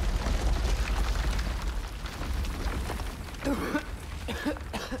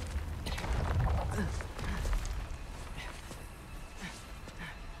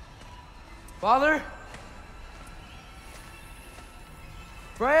 Father?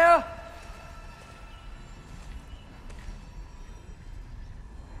 Freya?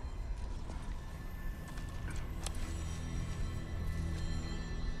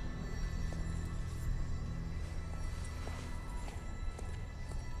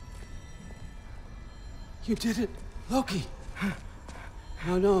 You did it, Loki.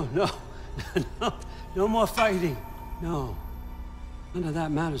 No, no more fighting. No, none of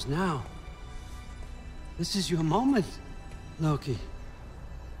that matters now. This is your moment, Loki.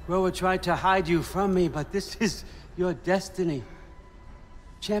 Groa tried to hide you from me, but this is your destiny.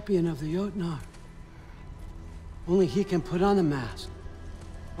 Champion of the Jotnar. Only he can put on the mask.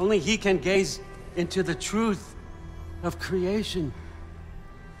 Only he can gaze into the truth of creation.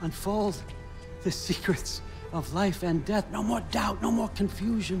 Unfold the secrets of life and death. No more doubt, no more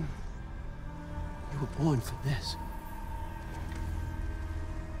confusion. You were born for this.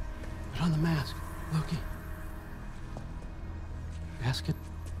 Put on the mask, Loki. Ask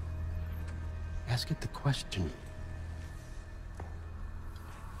it the question.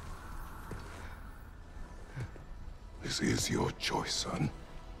 This is your choice, son.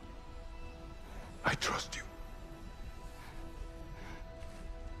 I trust you.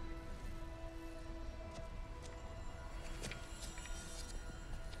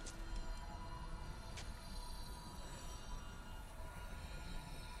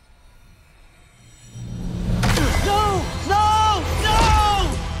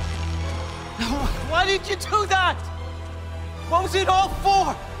 Why did you do that? What was it all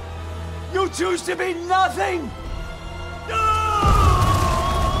for? You choose to be nothing!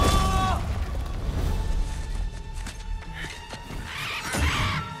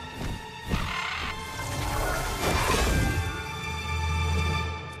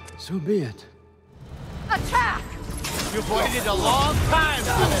 So be it. Attack! You've waited a long time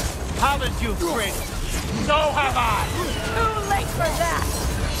for this, haven't you, Kratos? So have I! Too late for that!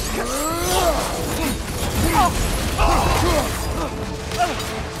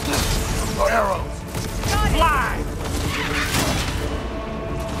 Arrows! Fly!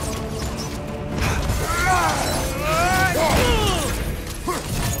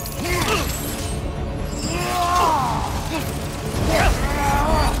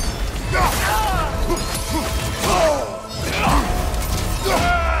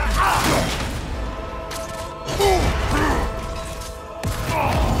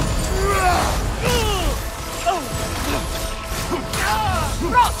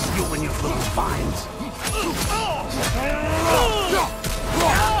 You and your little spines.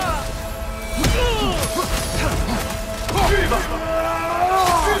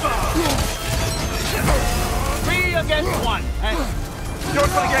 Don't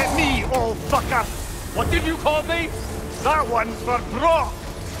forget me, old fucker! What did you call me? That one's for Brock!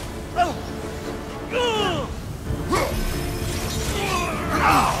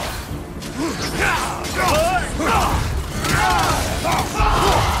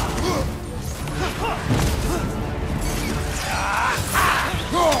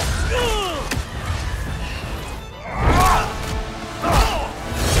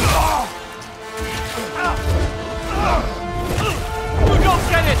 You don't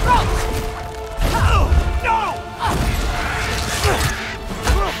get it! No!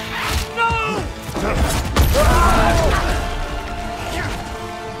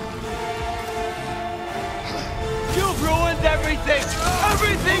 You've ruined everything!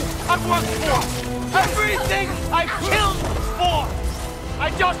 Everything I've worked for! Everything I've killed for! I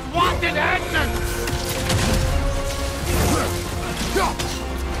just wanted answers!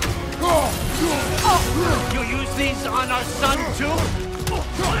 You use these on our son too?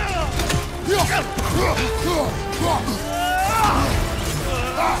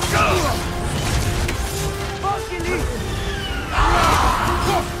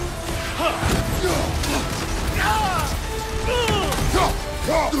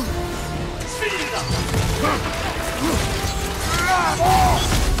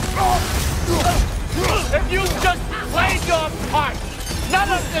 If you just played your part, none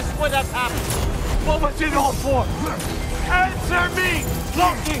of this would have happened. What was it all for? Answer me,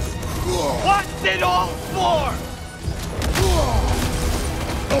 Loki! What's it all for?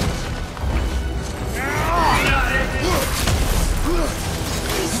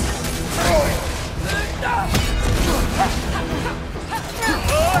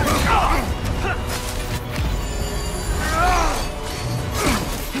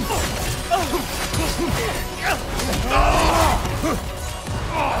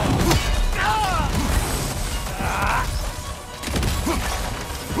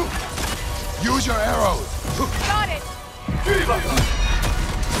 Use your arrows! Got it!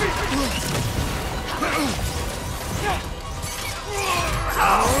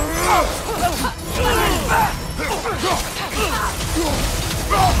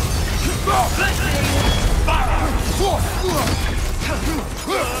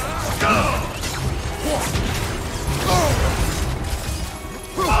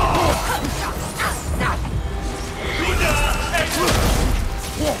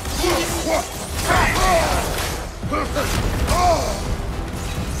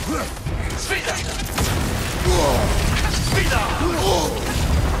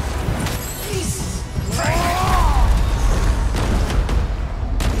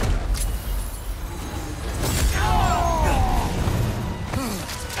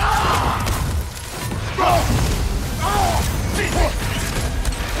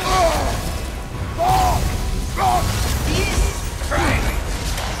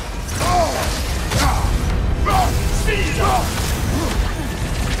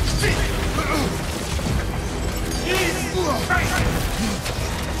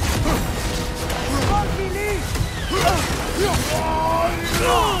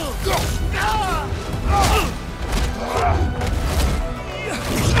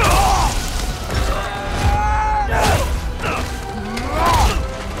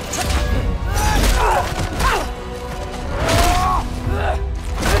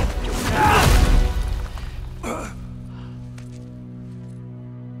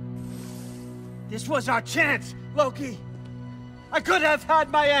 This was our chance, Loki! I could have had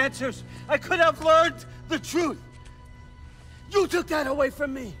my answers! I could have learned the truth! You took that away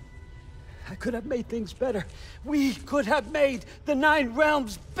from me! I could have made things better. We could have made the 9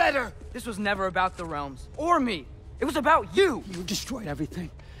 realms better! This was never about the realms, or me. It was about you! You destroyed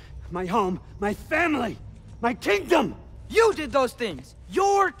everything. My home, my family, my kingdom! You did those things!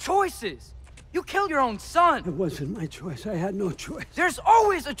 Your choices! You killed your own son! It wasn't my choice. I had no choice. There's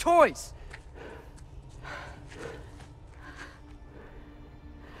always a choice!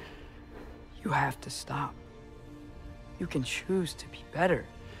 You have to stop. You can choose to be better.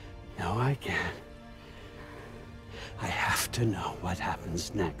 No, I can't. I have to know what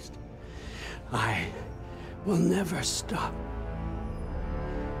happens next. I will never stop.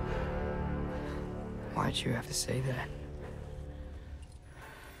 Why'd you have to say that?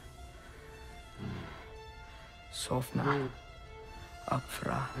 Sofna,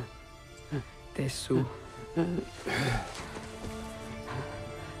 Akfra, Desu,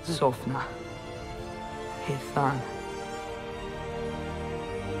 Sofna, Hithan,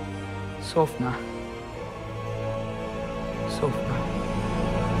 Sofna, Sofna,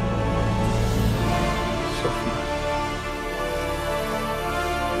 Sofna.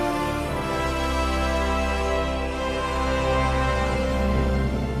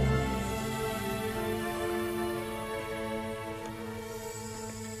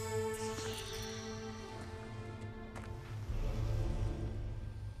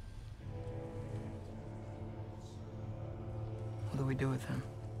 do we do with him?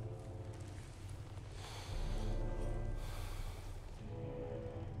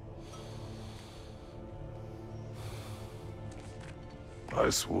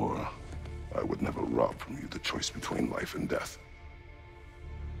 I swore I would never rob from you the choice between life and death.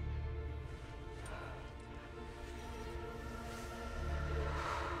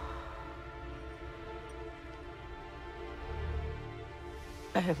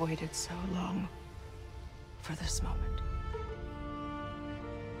 I have waited so long for this moment.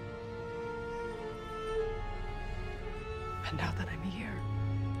 And now that I'm here,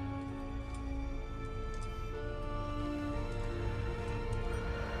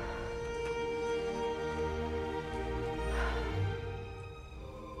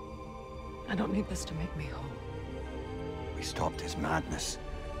 I don't need this to make me whole. We stopped his madness.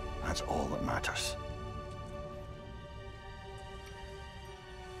 That's all that matters.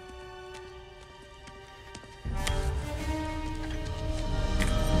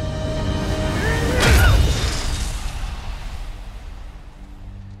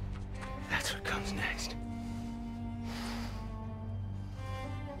 That's what comes next.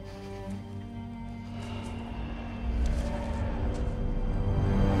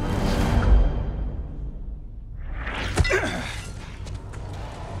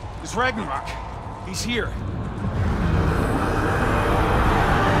 It's Ragnarök. He's here.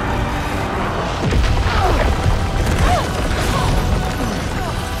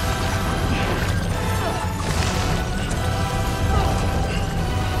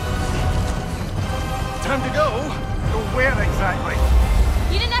 Time to go. Go where exactly?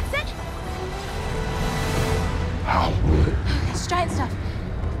 Need an exit? How? It's giant stuff.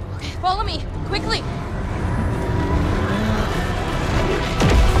 Okay, follow me, quickly.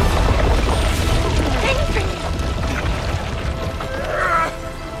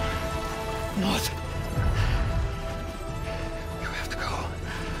 What? You have to go.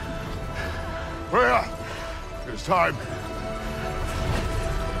 Freya! It's time.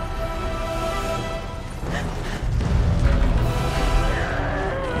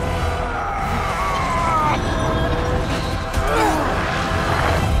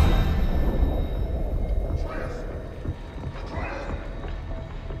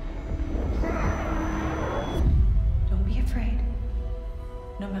 Don't be afraid.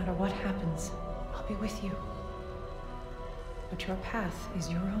 No matter what happens, I'll be with you. But your path is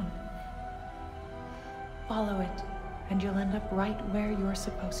your own. Follow it, and you'll end up right where you're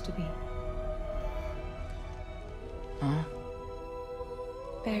supposed to be. Huh?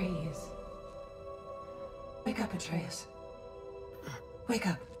 There he is. Wake up, Atreus. Wake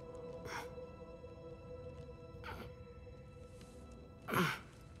up.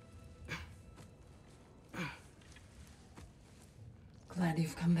 Glad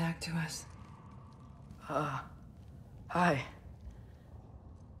you've come back to us. Hi.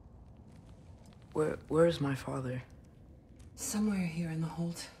 Where's my father? Somewhere here in the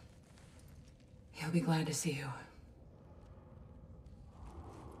hold. He'll be glad to see you.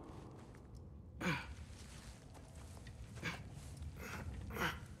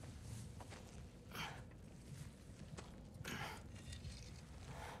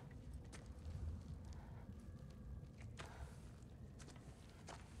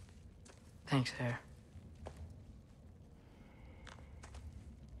 Thanks, Hare.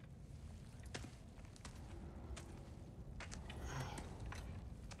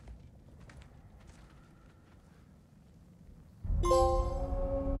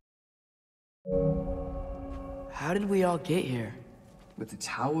 How did we all get here? With the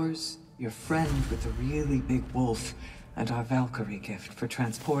towers, your friend with the really big wolf, and our Valkyrie gift for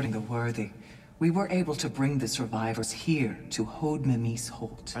transporting the worthy, we were able to bring the survivors here to Hodmimi's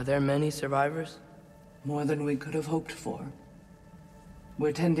Holt. Are there many survivors? More than we could have hoped for.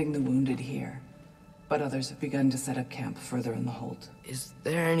 We're tending the wounded here, but others have begun to set up camp further in the Holt. Is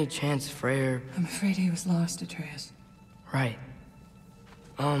there any chance Freyr... I'm afraid he was lost, Atreus. Right.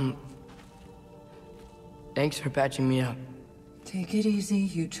 Thanks for patching me up. Take it easy,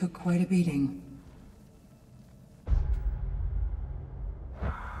 you took quite a beating.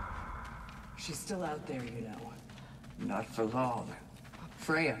 She's still out there, you know. Not for long.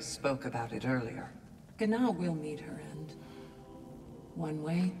 Freya spoke about it earlier. Gna will meet her end. One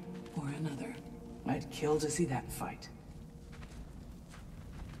way or another. I'd kill to see that fight.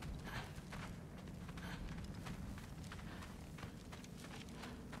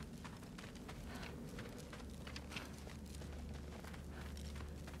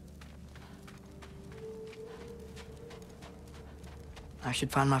 I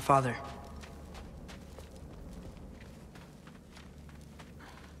should find my father.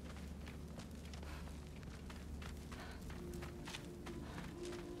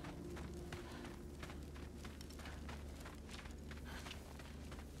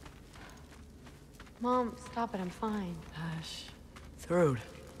 Mom, stop it, I'm fine. Hush. Thrud,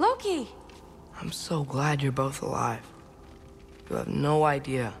 Loki! I'm so glad you're both alive. You have no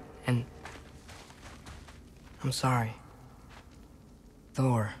idea, and... I'm sorry.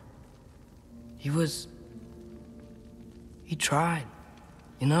 Thor. He tried,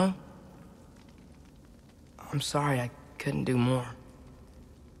 you know? I'm sorry I couldn't do more.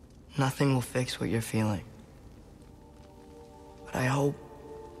 Nothing will fix what you're feeling. But I hope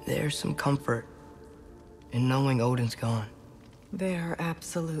there's some comfort in knowing Odin's gone. There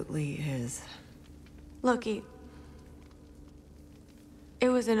absolutely is. Loki, it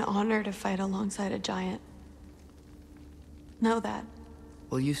was an honor to fight alongside a giant. Know that.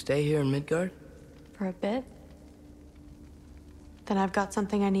 Will you stay here in Midgard? For a bit? Then I've got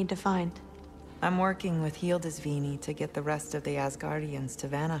something I need to find. I'm working with Hildisvini to get the rest of the Asgardians to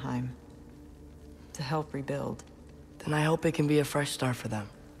Vanaheim. To help rebuild. Then I hope it can be a fresh start for them.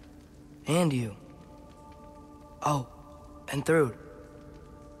 And you. Oh, and Thrud.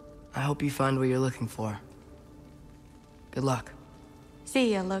 I hope you find what you're looking for. Good luck.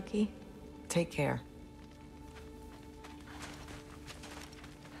 See ya, Loki. Take care.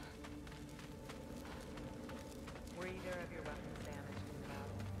 Were either of your weapons damaged in the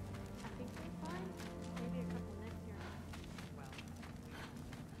battle? I think we're fine. Maybe a couple next year.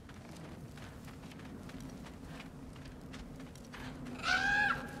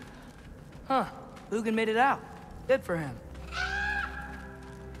 Huh. Lugan made it out. Good for him.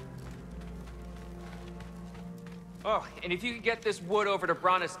 Oh, and if you could get this wood over to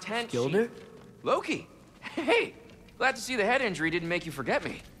Brana's tent, Gilder? Loki! Hey! Glad to see the head injury didn't make you forget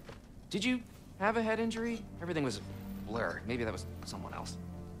me. Did you have a head injury? Everything was a blur. Maybe that was someone else.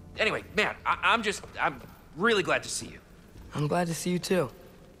 Anyway, man, I'm really glad to see you. I'm glad to see you too.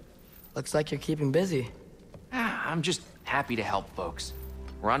 Looks like you're keeping busy. I'm just happy to help folks.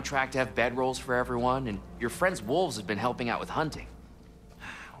 We're on track to have bedrolls for everyone, and your friend's wolves have been helping out with hunting.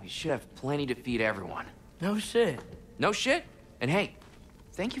 We should have plenty to feed everyone. No shit. No shit? And hey,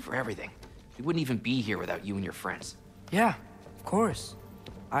 thank you for everything. We wouldn't even be here without you and your friends. Yeah, of course.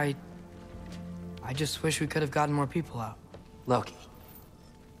 I just wish we could have gotten more people out. Loki,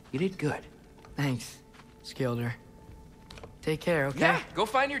 you did good. Thanks, Skilder. Take care, okay? Yeah, go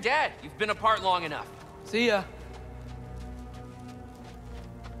find your dad. You've been apart long enough. See ya.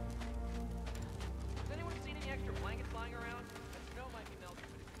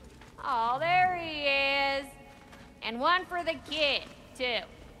 Oh, there he is. And one for the kid, too.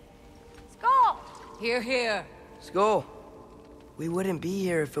 Skull! Here, here. Skull. We wouldn't be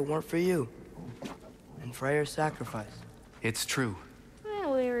here if it weren't for you. And Freya's sacrifice. It's true.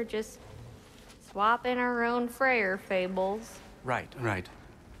 Well, we were just swapping our own Freyr fables. Right.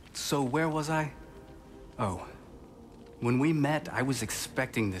 So where was I? Oh. When we met, I was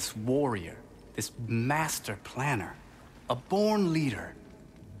expecting this warrior, this master planner, a born leader.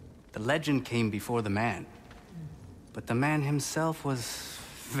 The legend came before the man. But the man himself was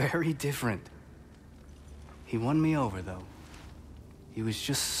very different. He won me over, though. He was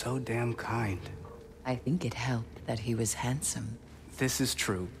just so damn kind. I think it helped that he was handsome. This is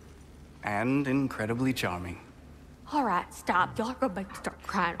true. And incredibly charming. All right, stop. Y'all are gonna make me start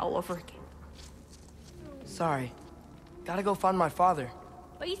crying all over again. Sorry. Gotta go find my father.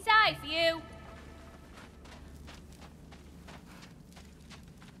 Be safe, you.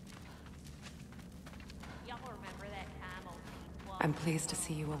 Y'all remember that time on I'm pleased to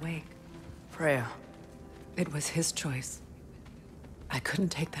see you awake. Freya. It was his choice. I couldn't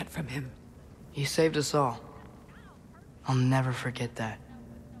take that from him. He saved us all. I'll never forget that.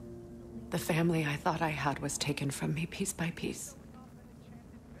 The family I thought I had was taken from me piece by piece.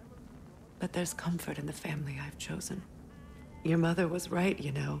 But there's comfort in the family I've chosen. Your mother was right,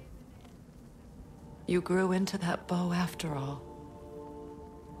 you know. You grew into that bow after all.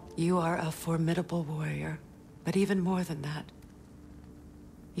 You are a formidable warrior, but even more than that,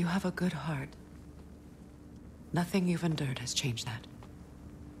 you have a good heart. Nothing you've endured has changed that.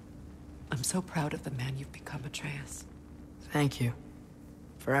 I'm so proud of the man you've become, Atreus. Thank you.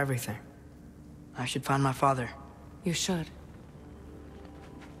 For everything. I should find my father. You should.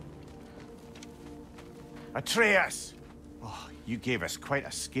 Atreus! Oh, you gave us quite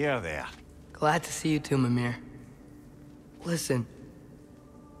a scare there. Glad to see you too, Mimir. Listen.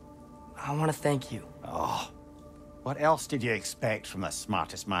 I want to thank you. Oh, what else did you expect from the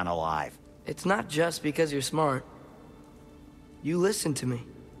smartest man alive? It's not just because you're smart. You listened to me.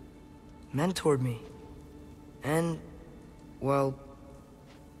 Mentored me. And, well,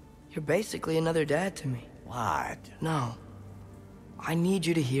 you're basically another dad to me. Lad. No. I need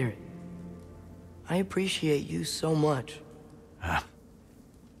you to hear it. I appreciate you so much. Huh?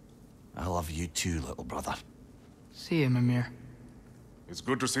 I love you too, little brother. See you, Mimir. It's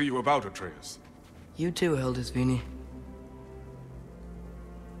good to see you about, Atreus. You too, Hildisvini.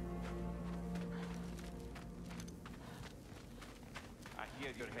 I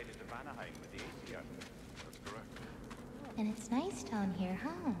hear you're headed to Vanaheim with the ACR. That's correct. And it's nice down here,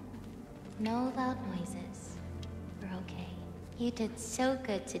 huh? No loud noises. We're okay. You did so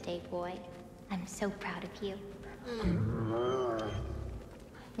good today, boy. I'm so proud of you.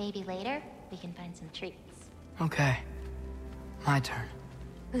 Maybe later, we can find some treats. Okay. My turn.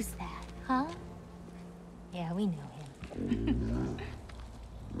 Who's that, huh? Yeah, we know him.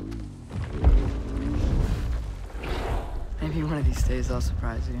 Maybe one of these days I'll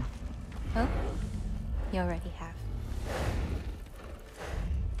surprise you. Oh? You already have.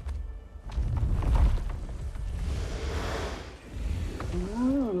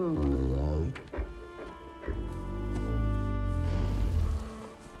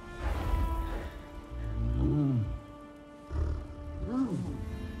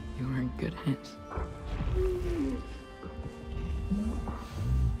 You were in good hands.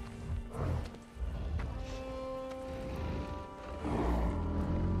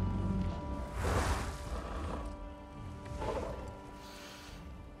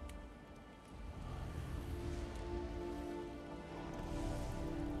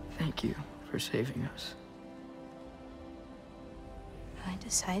 Thank you for saving us. I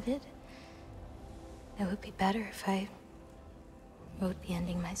decided it would be better if I wrote the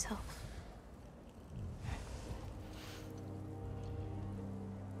ending myself.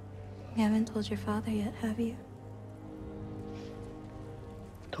 You haven't told your father yet, have you?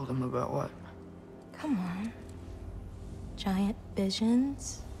 Told him about what? Come on. Giant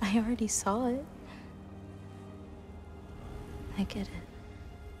visions? I already saw it. I get it.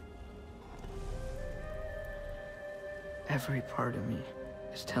 Every part of me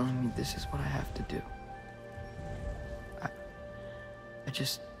is telling me this is what I have to do. I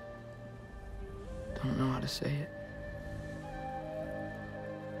just don't know how to say it.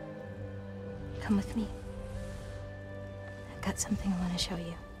 Come with me. I've got something I want to show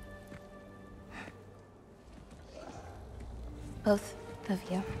you. Both of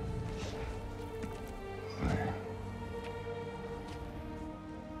you.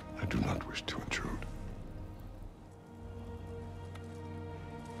 I do not wish to intrude.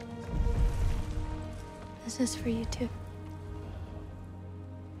 This is for you too.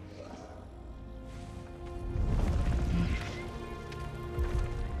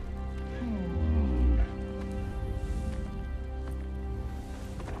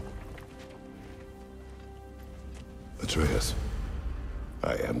 Atreus,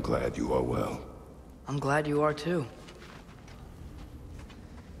 I am glad you are well. I'm glad you are too.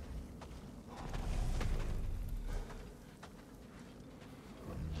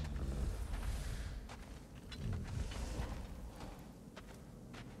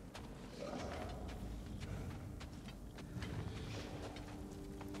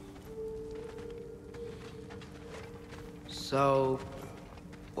 So,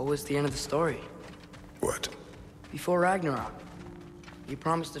 what was the end of the story? What? Before Ragnarok. You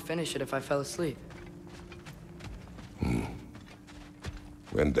promised to finish it if I fell asleep.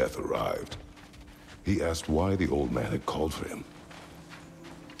 When death arrived, he asked why the old man had called for him.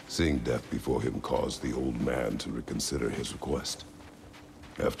 Seeing death before him caused the old man to reconsider his request.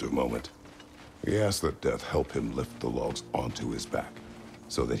 After a moment, he asked that death help him lift the logs onto his back,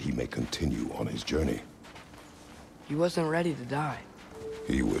 so that he may continue on his journey. He wasn't ready to die.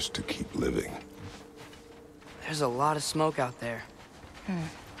 He wished to keep living. There's a lot of smoke out there.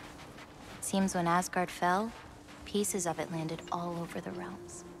 Seems when Asgard fell, pieces of it landed all over the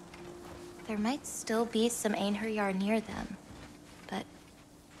realms. There might still be some Einherjar near them, but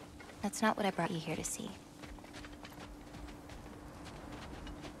that's not what I brought you here to see.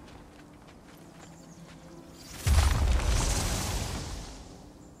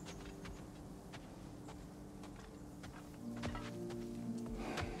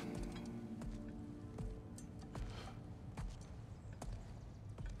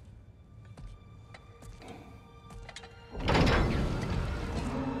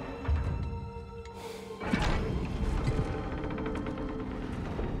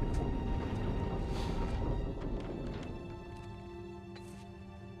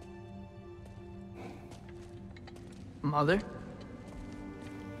 Mother?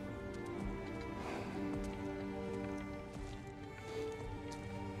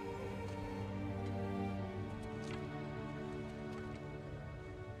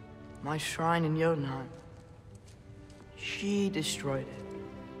 My shrine in Jotunheim. She destroyed it.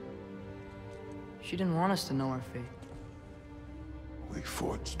 She didn't want us to know our fate. We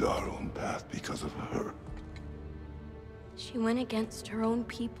forged our own path because of her. She went against her own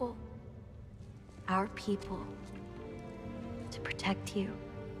people. Our people. To protect you.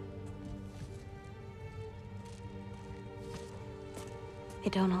 They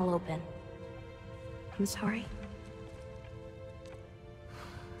don't all open. I'm sorry.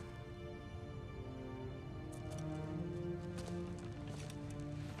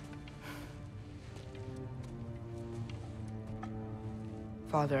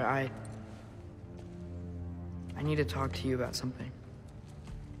 Father, I need to talk to you about something.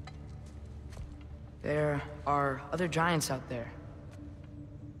 There are other giants out there,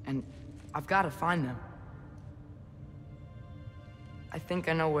 and I've got to find them. I think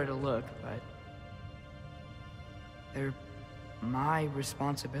I know where to look, but they're my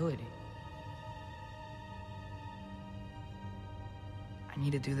responsibility. I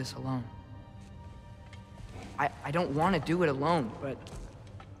need to do this alone. I don't want to do it alone, but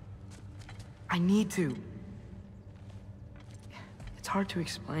I need to. It's hard to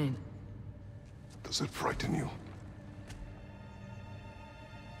explain. Does it frighten you?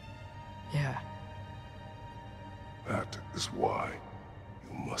 Yeah. That is why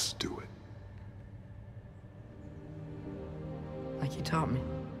you must do it. Like you taught me.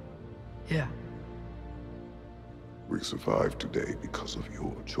 Yeah. We survived today because of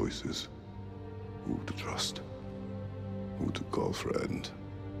your choices. Who to trust. Who to call friend.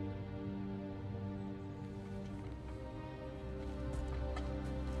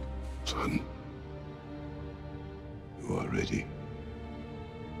 Son, you are ready.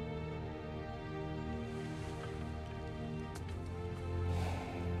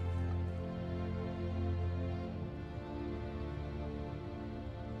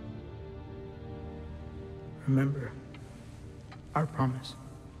 Remember our promise.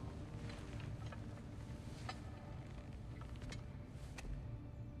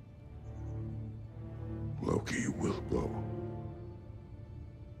 Loki will go.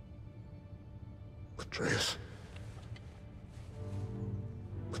 Atreus.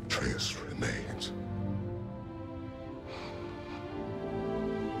 Atreus remains.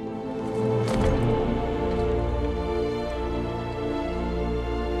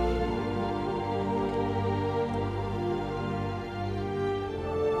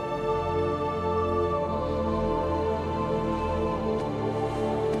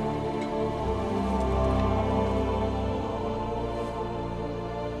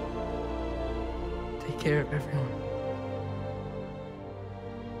 Take care of everyone.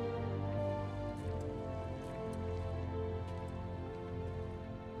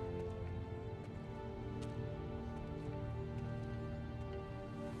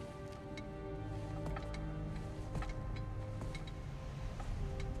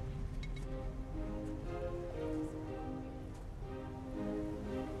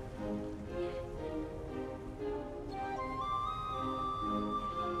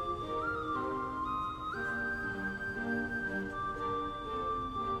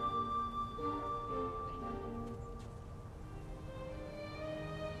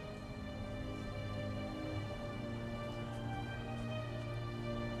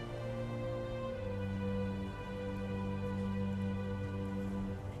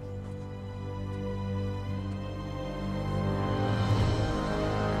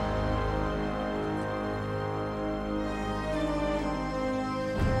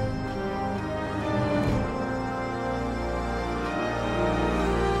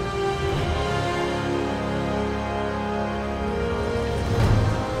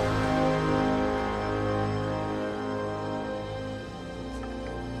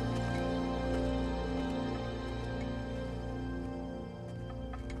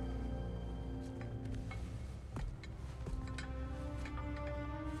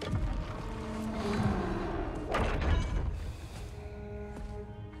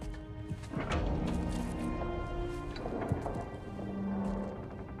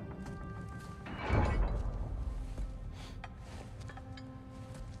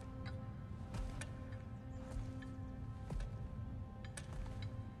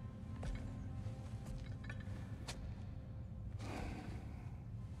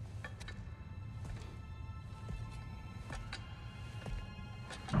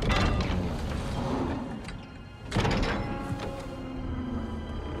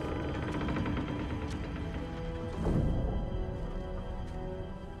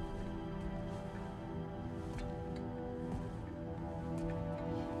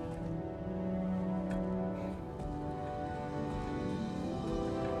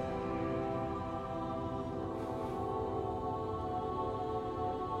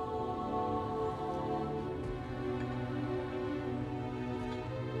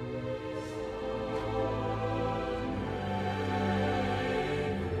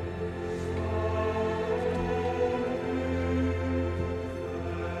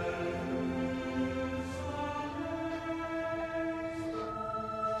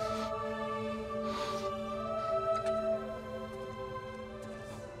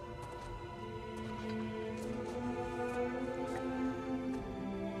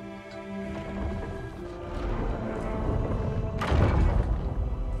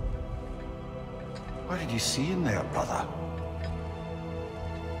 you see in there, brother?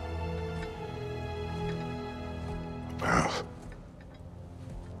 A path.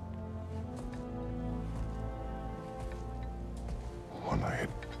 One I had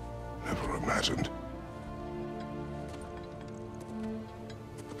never imagined.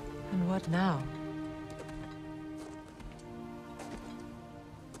 And what now?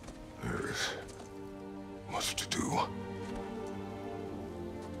 There is much to do.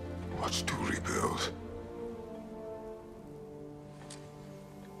 Much to rebuild.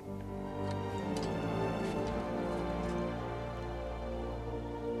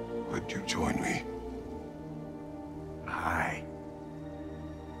 Would you join me? Aye.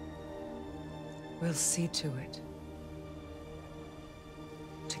 We'll see to it.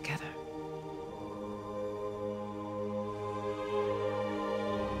 Together.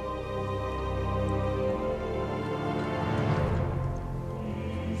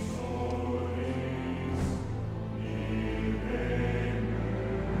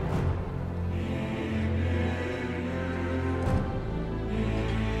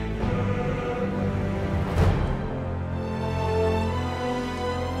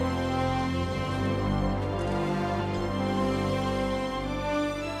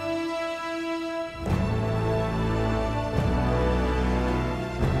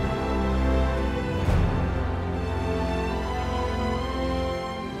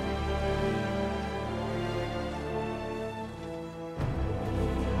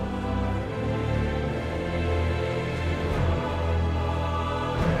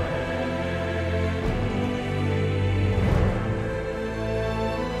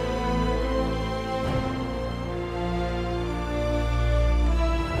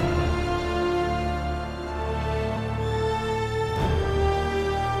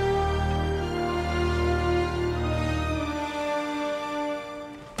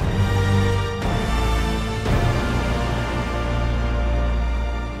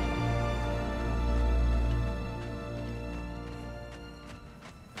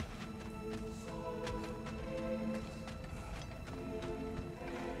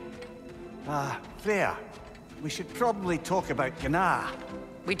 Freya, we should probably talk about Gná.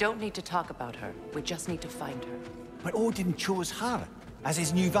 We don't need to talk about her. We just need to find her. But Odin chose her as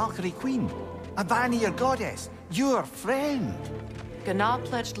his new Valkyrie queen. A Vanir goddess, your friend. Gná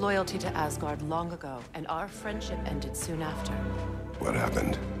pledged loyalty to Asgard long ago, and our friendship ended soon after. What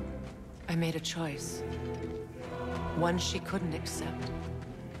happened? I made a choice. One she couldn't accept.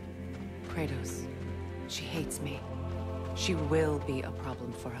 Kratos. She hates me. She will be a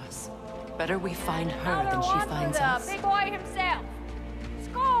problem for us. Better we find her than she finds us. Big boy himself.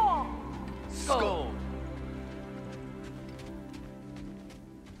 Skull! Skull!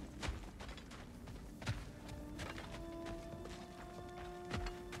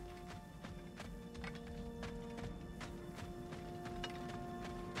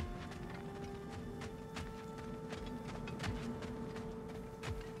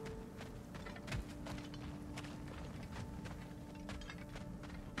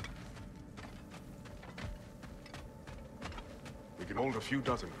 We can hold a few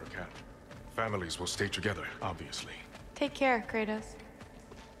dozen per cat. Families will stay together, obviously. Take care, Kratos.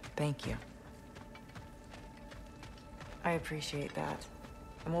 Thank you. I appreciate that.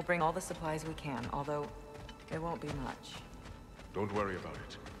 And we'll bring all the supplies we can, although it won't be much. Don't worry about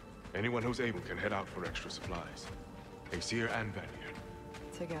it. Anyone who's able can head out for extra supplies. Aesir and Vanir.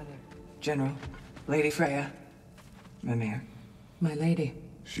 Together. General, Lady Freya, Mimir, my lady.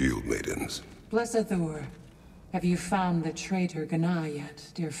 Shield maidens. Blessed Thor, have you found the traitor Gná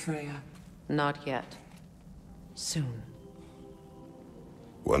yet, dear Freya? Not yet. Soon.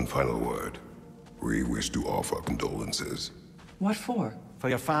 One final word. We wish to offer condolences. What for? For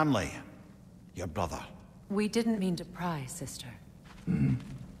your family. Your brother. We didn't mean to pry, sister.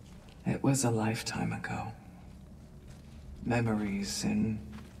 It was a lifetime ago. Memories in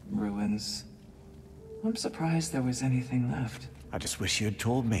ruins. I'm surprised there was anything left. I just wish you had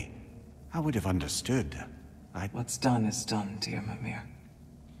told me. I would have understood. What's done is done, dear Mimir.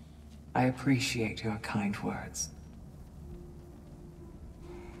 I appreciate your kind words.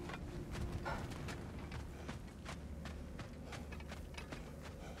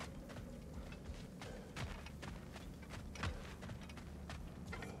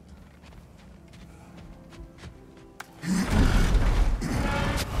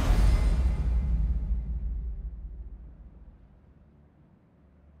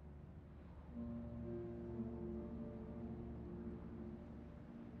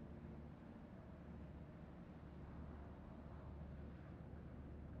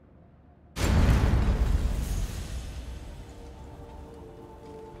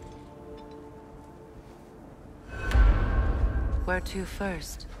 Where to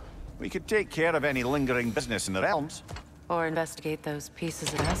first? We could take care of any lingering business in the realms. Or investigate those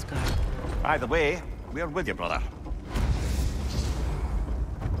pieces of Asgard. Either way, we're with you, brother.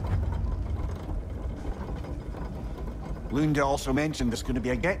 Lunda also mentioned there's going to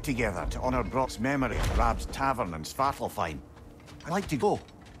be a get-together to honor Brock's memory at Rab's Tavern in Svartalfheim. I'd like to go.